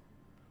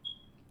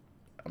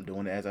 I'm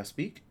doing it as I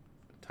speak.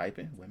 Type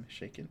in women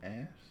shaking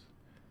ass.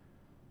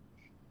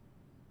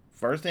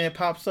 First thing that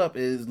pops up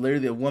is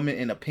literally a woman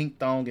in a pink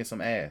thong and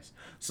some ass.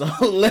 So,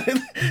 so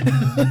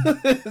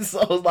it's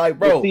like,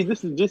 bro. But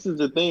see, this is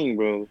the thing,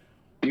 bro.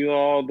 You know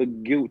all the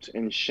guilt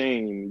and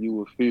shame you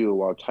will feel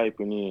while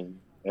typing in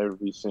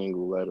every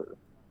single letter.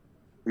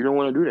 You don't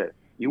want to do that.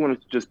 You want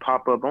it to just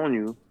pop up on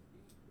you,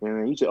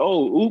 and you say,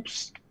 "Oh,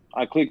 oops,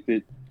 I clicked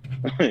it."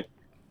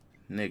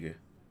 Nigga,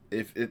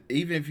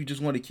 even if you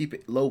just want to keep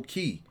it low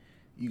key,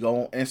 you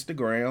go on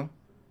Instagram,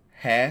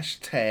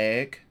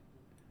 hashtag.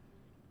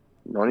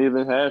 Don't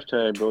even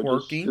hashtag, bro.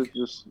 Twerking.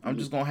 I'm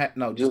just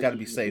gonna just gotta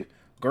be safe.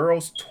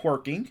 Girls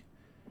twerking.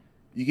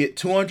 You get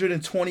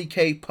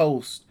 220K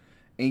posts,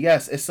 and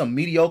yes, it's some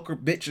mediocre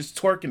bitches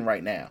twerking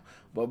right now.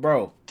 But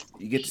bro,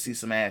 you get to see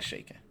some ass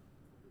shaking.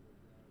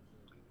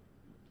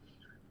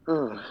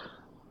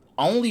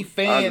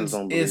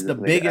 OnlyFans is the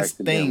biggest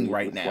thing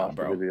right now,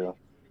 bro.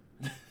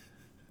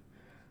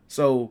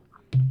 So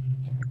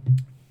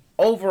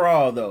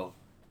overall, though,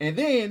 and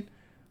then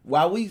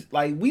while we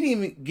didn't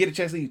even get a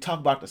chance to even talk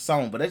about the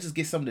song, but let's just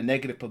get some of the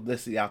negative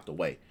publicity out the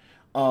way.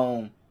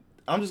 I'm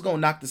just gonna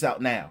knock this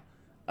out now.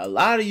 A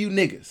lot of you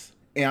niggas,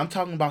 and I'm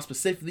talking about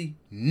specifically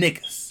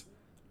niggas,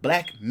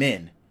 black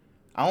men.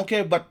 I don't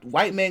care about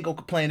white men go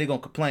complain, they're gonna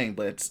complain,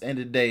 but at the end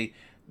of the day,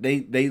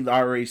 they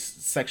already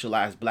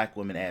sexualize black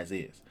women as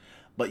is.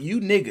 But you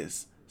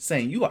niggas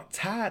saying you are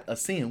tired of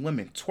seeing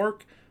women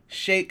twerk,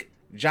 shake,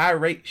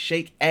 gyrate,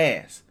 shake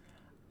ass.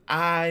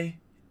 I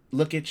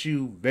look at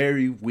you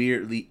very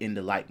weirdly in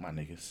the light, my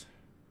niggas.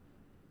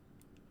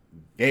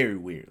 Very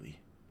weirdly.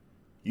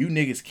 You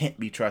niggas can't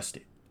be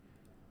trusted.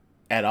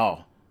 At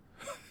all.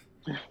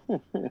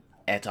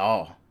 At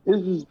all.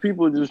 It's just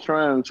people just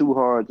trying too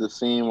hard to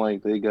seem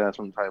like they got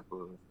some type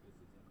of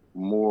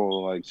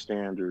moral like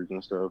standards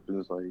and stuff. And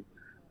it's like,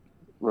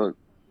 look,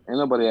 ain't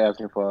nobody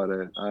asking for all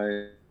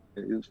that.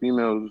 It's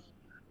females.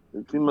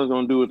 The females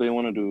gonna do what they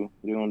want to do.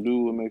 They're gonna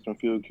do what makes them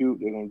feel cute.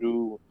 They're gonna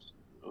do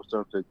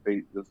stuff that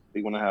they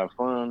want to have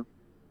fun.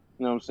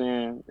 You know what I'm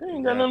saying? It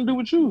ain't got nothing to do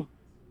with you.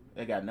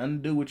 It got nothing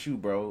to do with you,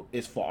 bro.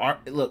 It's for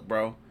art. Look,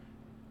 bro.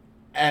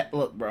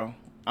 Look, bro.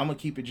 I'm gonna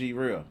keep it G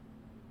real.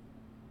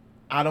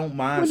 I don't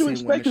mind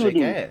seeing women shake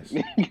ass.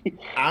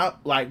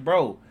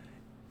 Bro,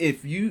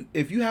 if you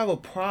have a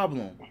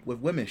problem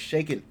with women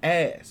shaking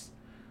ass,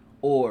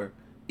 or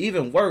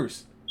even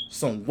worse,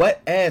 some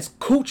wet ass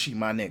coochie,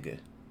 my nigga.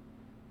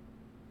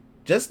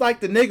 Just like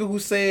the nigga who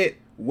said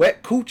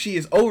wet coochie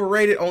is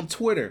overrated on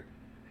Twitter,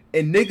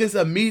 and niggas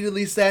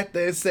immediately sat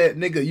there and said,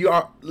 nigga, you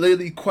are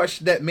literally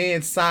questioning that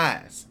man's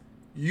size.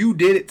 You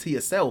did it to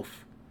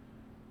yourself.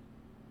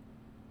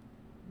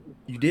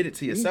 You did it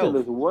to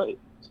yourself. What?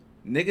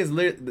 The nigga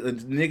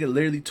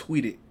literally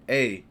tweeted,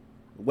 "Hey,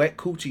 wet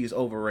coochie is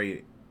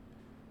overrated."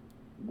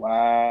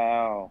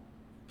 Wow.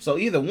 So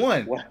either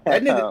one, wow.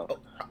 that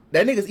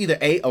nigga's either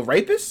a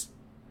rapist,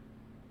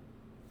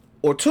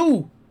 or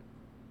two,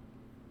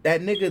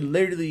 that nigga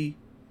literally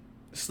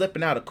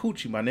slipping out a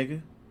coochie, my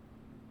nigga.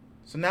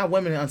 So now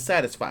women are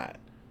unsatisfied.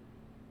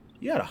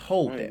 You gotta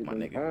hold that, my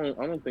nigga.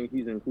 I don't think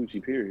he's in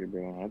coochie, period,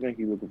 bro. I think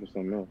he's looking for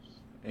something else.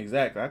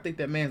 Exactly. I think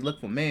that man's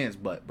looking for man's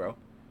butt, bro.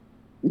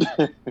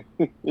 The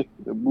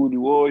booty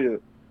warrior.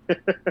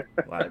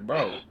 Like,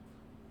 bro.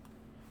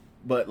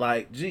 But,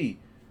 like, gee,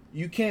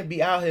 you can't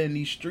be out here in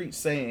these streets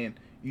saying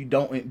you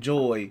don't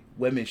enjoy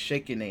women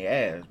shaking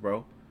their ass,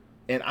 bro.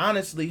 And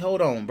honestly,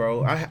 hold on,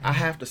 bro. I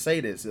have to say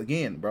this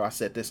again, bro. I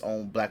said this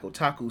on Black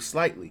Otaku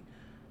slightly.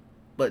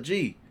 But,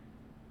 gee,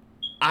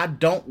 I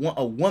don't want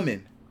a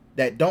woman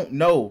that don't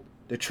know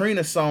the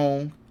Trina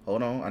song.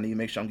 Hold on. I need to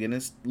make sure I'm getting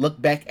this. Look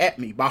Back at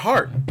Me by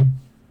heart.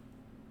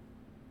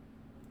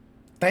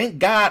 Thank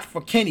God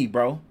for Kenny,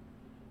 bro.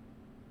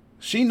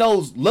 She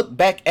knows Look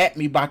Back at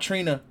Me by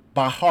Trina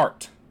by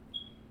heart.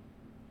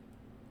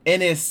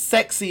 And it's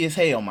sexy as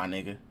hell, my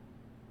nigga.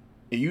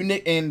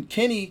 And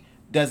Kenny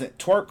doesn't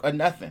twerk or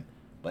nothing,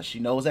 but she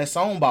knows that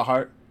song by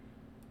heart.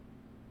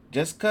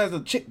 Just cause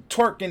a chick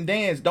twerk and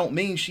dance don't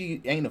mean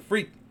she ain't a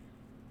freak.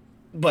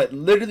 But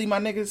literally, my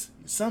niggas,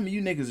 some of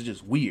you niggas are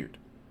just weird.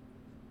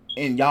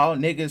 And y'all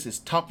niggas is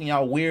talking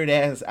y'all weird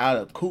ass out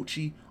of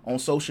coochie on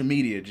social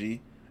media,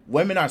 G.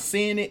 Women are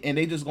seeing it and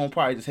they just gonna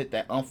probably just hit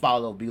that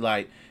unfollow, be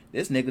like,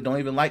 this nigga don't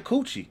even like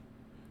coochie.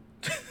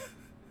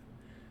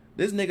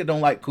 This nigga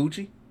don't like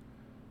coochie.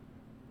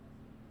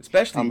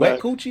 Especially wet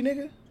coochie,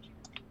 nigga.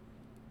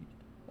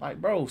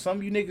 Like, bro, some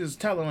of you niggas is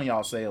telling on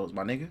y'all selves,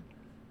 my nigga.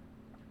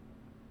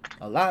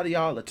 A lot of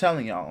y'all are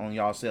telling y'all on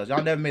y'all selves.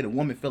 Y'all never made a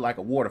woman feel like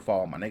a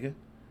waterfall, my nigga.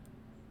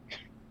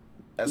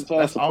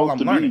 That's all I'm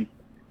learning.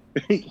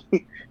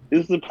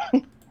 That's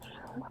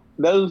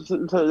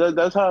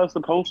how it's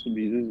supposed to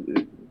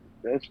be.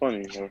 That's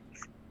funny, bro.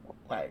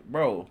 Like,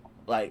 bro,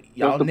 like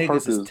y'all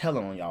niggas is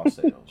telling on y'all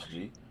selves,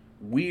 G.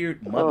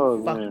 Weird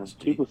motherfuckers,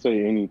 G. People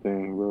say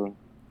anything, bro.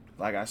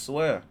 Like, I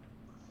swear,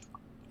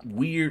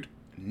 weird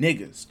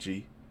niggas,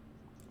 G.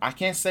 I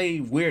can't say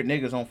weird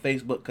niggas on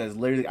Facebook because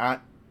literally,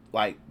 that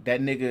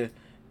nigga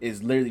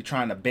is literally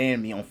trying to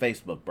ban me on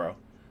Facebook, bro.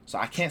 So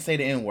I can't say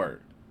the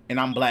N-word, and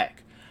I'm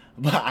black,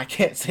 but I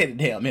can't say the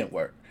damn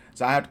N-word.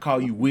 So I have to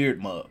call you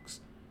weird mugs.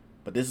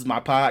 But this is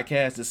my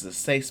podcast. This is a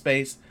safe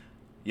space.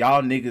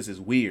 Y'all niggas is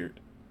weird.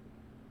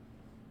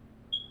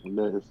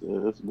 That's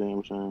a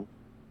damn shame.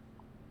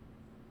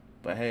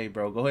 But hey,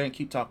 bro, go ahead and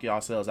keep talking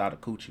yourselves out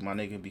of coochie, my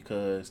nigga,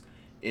 because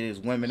it is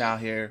women out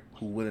here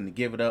who willing to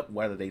give it up,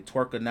 whether they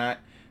twerk or not.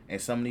 And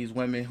some of these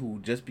women who,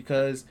 just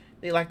because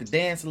they like to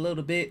dance a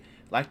little bit,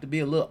 like to be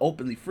a little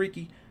openly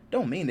freaky,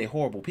 don't mean they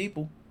horrible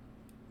people.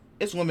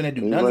 It's women that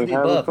do none of the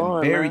above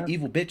and very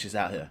evil bitches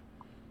out here.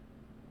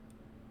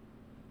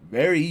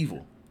 Very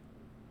evil.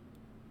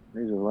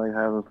 They just like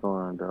having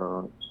fun,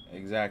 dog.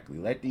 Exactly.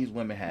 Let these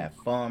women have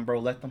fun, bro.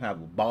 Let them have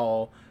a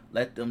ball.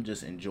 Let them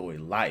just enjoy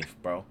life,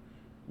 bro.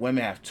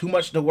 Women have too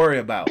much to worry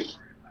about.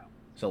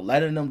 So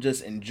letting them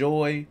just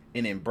enjoy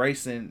and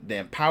embracing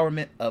the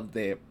empowerment of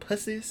their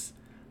pussies,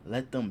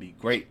 let them be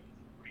great.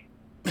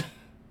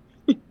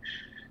 Yeah.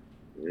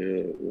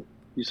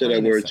 You said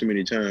that word too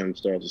many times,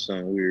 starts to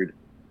sound weird.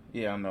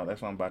 Yeah, I know.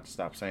 That's why I'm about to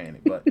stop saying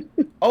it. But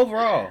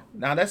overall,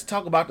 now let's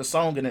talk about the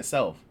song in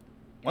itself.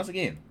 Once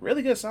again,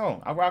 really good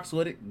song. I rocks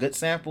with it. Good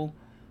sample.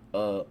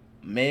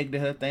 Meg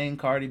did her thing.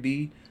 Cardi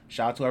B.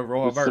 Shout out to her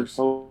raw verse. There's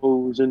some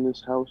hoes in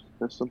this house.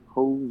 There's some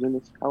hoes in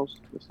this house.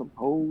 There's some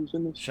hoes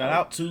in this house. Shout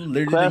out to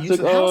literally the use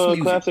of house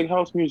music. Classic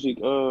house music.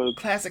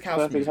 Classic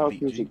house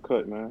music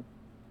cut, man.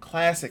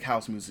 Classic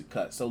house music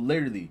cut. So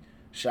literally,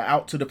 Shout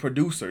out to the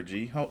producer,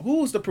 G.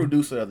 Who's the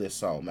producer of this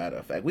song, matter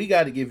of fact? We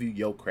got to give you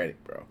your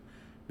credit, bro.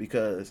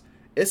 Because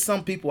it's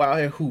some people out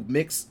here who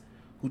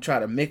try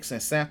to mix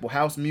and sample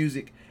house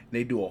music, and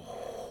they do a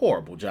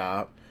horrible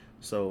job.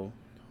 So,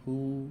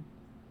 who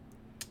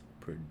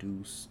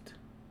produced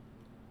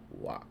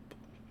WAP?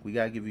 We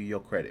got to give you your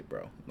credit,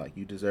 bro. Like,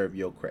 you deserve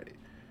your credit.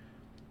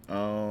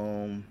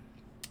 Ayo,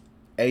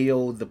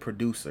 the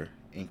producer,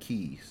 and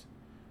keys.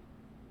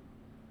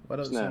 What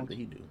other song did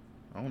he do?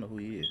 I don't know who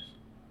he is.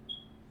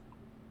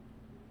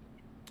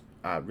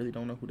 I really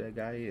don't know who that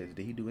guy is.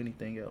 Did he do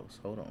anything else?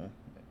 Hold on.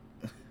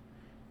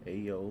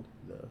 Ayo,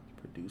 the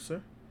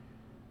producer.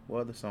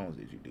 What other songs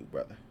did you do,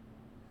 brother?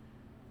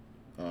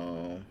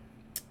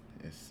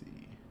 Let's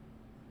see.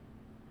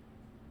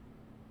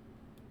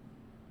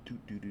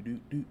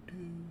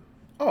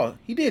 Oh,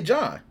 he did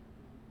John.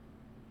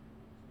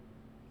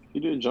 He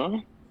did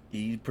John?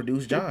 He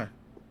produced John.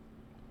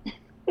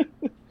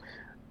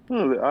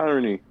 Oh, the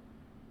irony.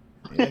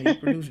 Yeah, he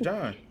produced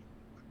John.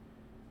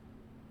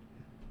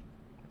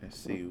 Let's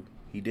see.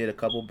 He did a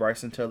couple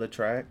Bryson Tiller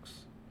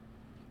tracks.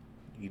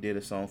 He did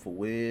a song for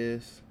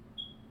Wiz.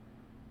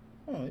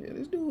 Oh yeah,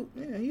 this dude,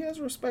 yeah, he has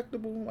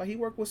respectable. Like, he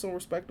worked with some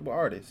respectable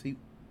artists.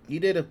 He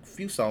did a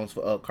few songs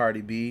for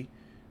Cardi B.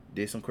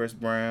 Did some Chris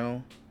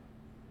Brown.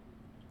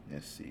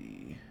 Let's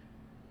see.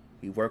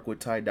 He worked with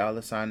Ty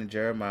Dolla $ign and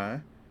Jeremiah.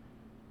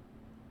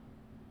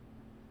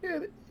 Yeah,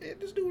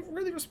 this dude is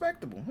really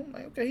respectable. I'm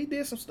like, okay, he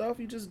did some stuff.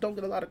 He just don't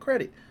get a lot of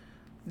credit.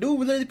 Dude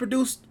really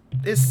produced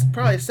this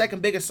probably his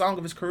second biggest song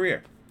of his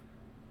career.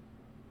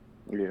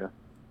 Yeah.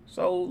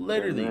 So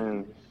literally,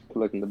 man,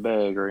 collecting the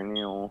bag right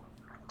now.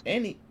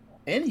 And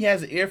he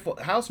has an ear for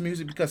house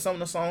music because some of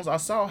the songs I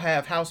saw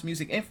have house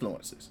music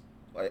influences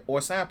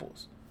or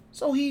samples.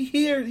 So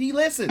he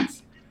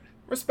listens.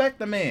 Respect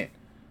the man.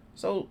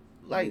 So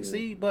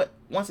see, but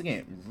once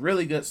again,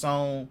 really good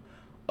song.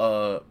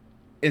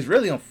 It's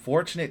really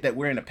unfortunate that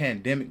we're in a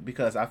pandemic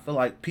because I feel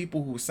like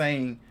people who were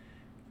saying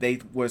they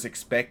was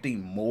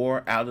expecting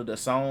more out of the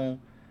song,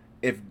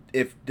 if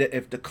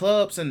the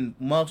clubs and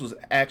months was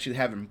actually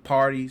having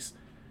parties,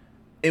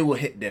 it would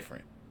hit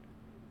different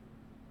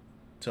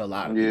to a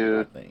lot of people,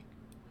 I think.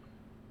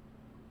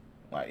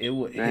 Like, it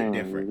would hit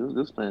different.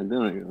 This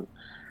pandemic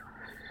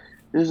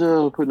is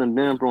putting a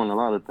damper on a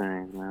lot of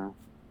things, man.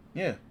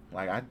 Yeah,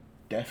 like, I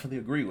definitely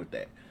agree with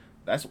that.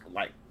 That's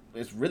like,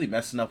 it's really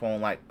messing up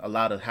on like a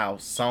lot of how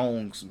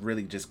songs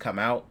really just come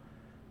out,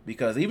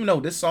 because even though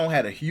this song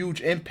had a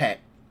huge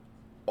impact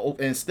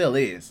and still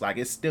is, like,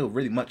 it's still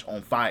really much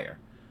on fire.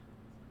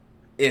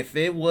 If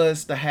it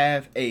was to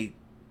have a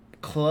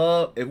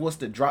club, if it was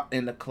to drop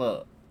in the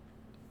club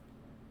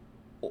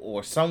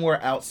or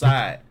somewhere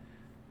outside,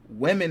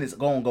 women is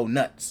gonna go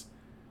nuts.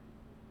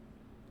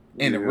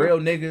 And the real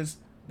niggas,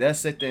 they'll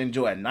sit there and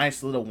enjoy a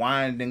nice little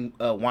wind and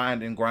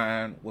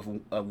grind with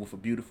a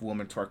beautiful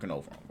woman twerking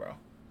over them, bro.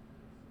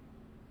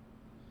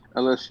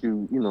 Unless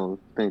you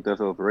think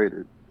that's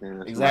overrated.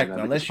 Exactly.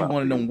 Unless you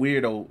one of them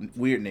weird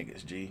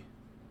niggas, G,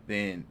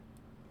 then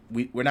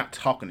we're not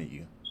talking to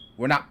you.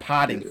 We're not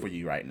potting for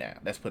you right now.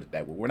 Let's put it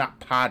that way. We're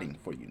not potting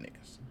for you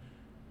niggas.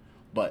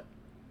 But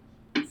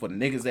for the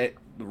niggas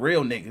the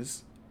real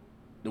niggas,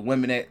 the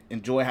women that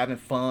enjoy having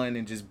fun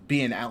and just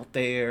being out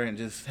there and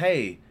just,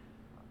 hey,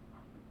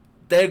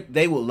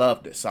 they will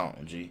love this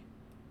song, G.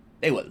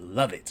 They would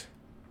love it.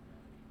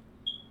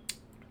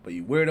 But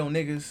you weirdo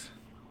niggas,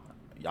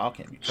 y'all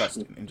can't be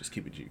trusted, and just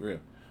keep it G real.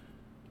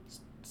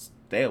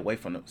 Stay away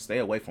from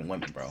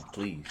women, bro.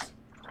 Please.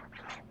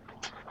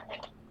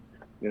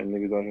 Yeah,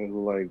 niggas out here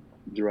who like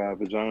dry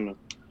vagina.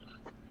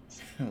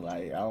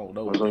 Like, I don't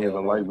know. I don't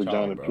even like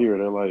vagina, period.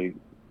 They're like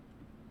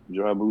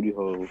dry booty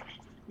holes.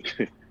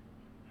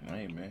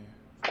 Hey, man.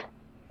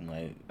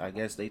 Like, I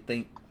guess they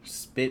think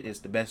spit is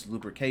the best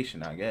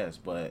lubrication, I guess,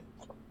 but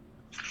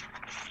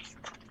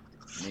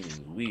niggas is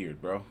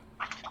weird, bro.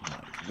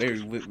 Like, very,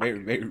 very,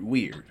 very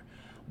weird.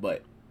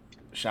 But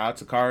shout out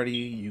to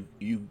Cardi.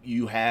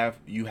 You have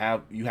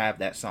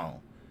that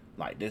song.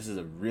 Like, this is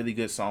a really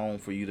good song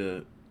for you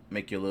to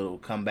make your little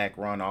comeback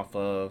run off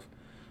of.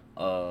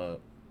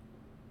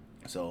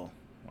 So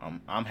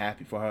I'm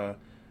happy for her.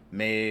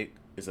 Meg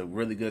is a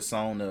really good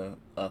song to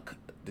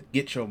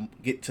get to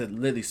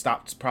literally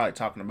stop probably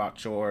talking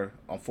about your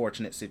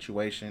unfortunate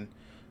situation.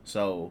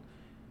 So,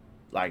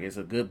 like, it's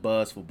a good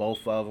buzz for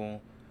both of them.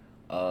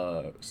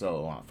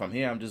 So from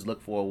here, I'm just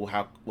looking for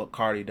what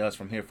Cardi does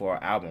from here for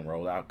our album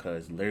rollout,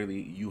 because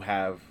literally you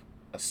have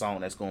a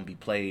song that's going to be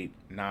played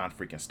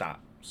non-freaking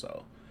stop.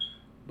 So,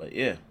 but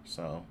yeah,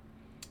 so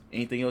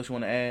anything else you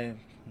want to add?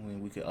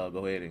 We could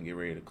go ahead and get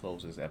ready to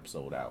close this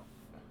episode out.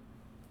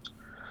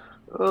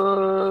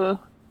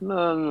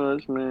 Not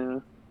much,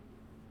 man.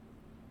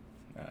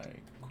 All right,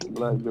 cool.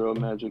 Black girl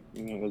magic,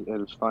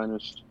 at its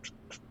finest.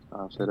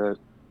 I'll say that.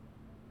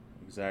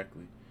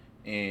 Exactly.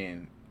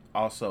 And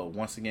also,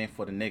 once again,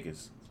 for the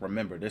niggas,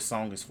 remember, this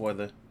song is for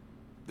the...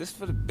 This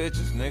for the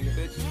bitches, nigga.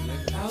 It's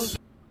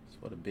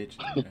for the bitches,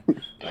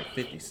 man. Like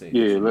 50 Cent.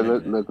 Yeah,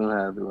 let them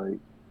have it. Like,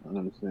 I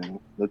understand.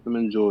 Let them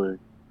enjoy.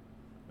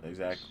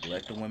 Exactly.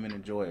 Let the women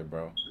enjoy it,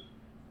 bro.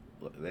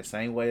 The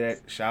same way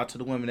that shout out to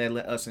the women that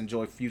let us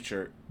enjoy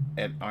Future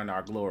on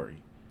our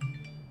glory.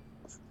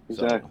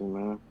 So, Exactly,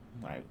 man.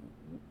 like,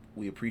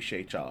 we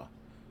appreciate y'all.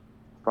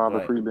 Father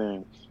But free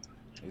bands.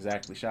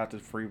 exactly, shout out to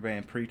the free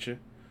band preacher.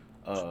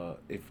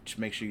 If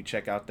make sure you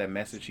check out that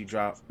message he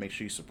dropped. Make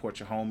sure you support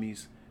your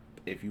homies.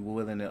 If you're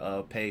willing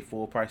to pay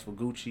full price for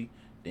Gucci,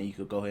 then you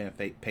could go ahead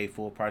and pay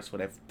full price for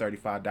that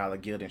 $35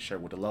 Gildan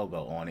shirt with the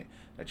logo on it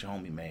that your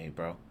homie made,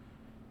 bro.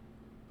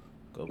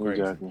 Go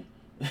crazy. Exactly.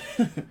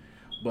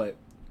 But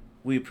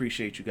we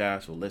appreciate you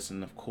guys for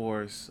listening, of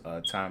course.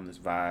 Timeless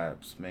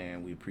Vibes,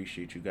 man. We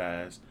appreciate you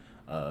guys.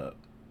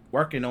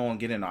 Working on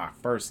getting our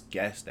first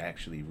guest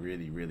actually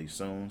really, really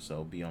soon.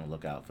 So be on the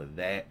lookout for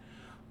that.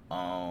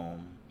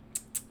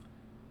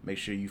 Make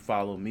sure you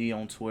follow me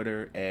on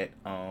Twitter at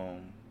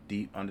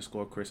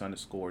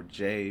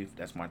deep_Chris_J.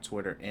 That's my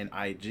Twitter and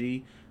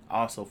IG.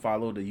 Also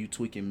follow the You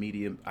Tweaking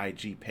Media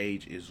IG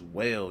page as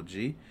well,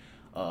 G.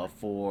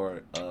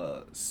 For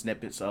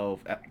snippets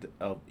of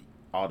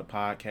all the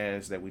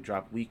podcasts that we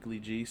drop weekly,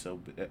 G. So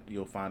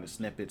you'll find the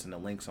snippets and the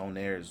links on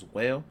there as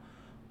well.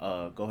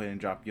 Go ahead and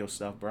drop your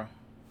stuff, bro.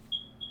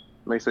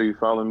 Make sure you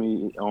follow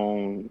me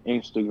on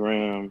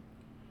Instagram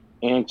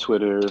and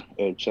Twitter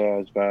at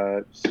Chaz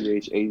Vibe,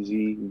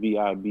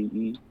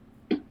 CHAZVIBE.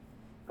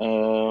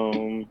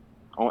 On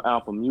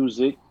Apple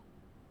Music,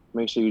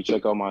 make sure you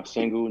check out my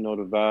single, Know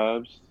the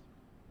Vibes.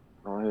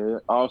 On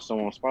here. Also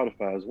on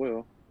Spotify as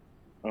well.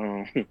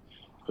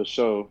 For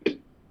sure.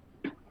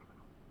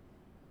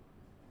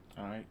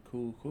 Alright,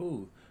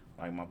 cool.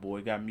 Like my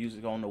boy got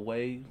music on the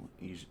way.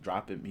 He's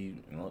dropping me.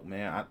 Look,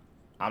 man,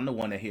 I'm the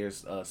one that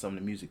hears some of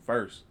the music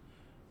first.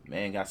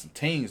 Man, got some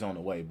tings on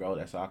the way, bro.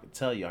 That's all I can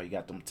tell y'all. He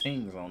got them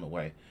tings on the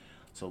way.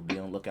 So be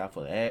on the lookout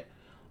for that.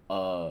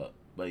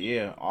 But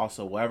yeah,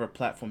 also whatever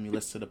platform you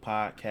listen to the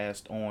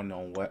podcast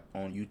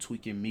on You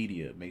Tweaking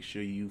Media, make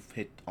sure you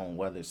hit on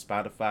whether it's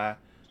Spotify,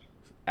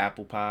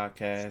 Apple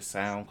Podcasts,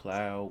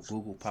 SoundCloud,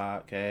 Google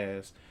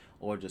Podcasts,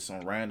 or just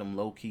some random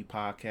low key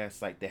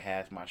podcast like that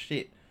has my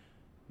shit.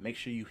 Make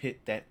sure you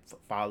hit that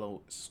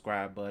follow,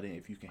 subscribe button.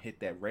 If you can hit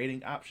that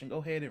rating option, go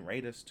ahead and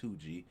rate us too,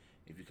 G.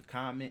 If you can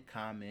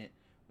comment.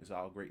 It's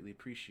all greatly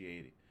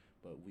appreciated.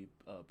 But we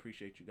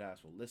appreciate you guys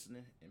for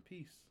listening, and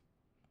peace.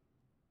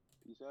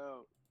 Peace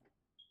out.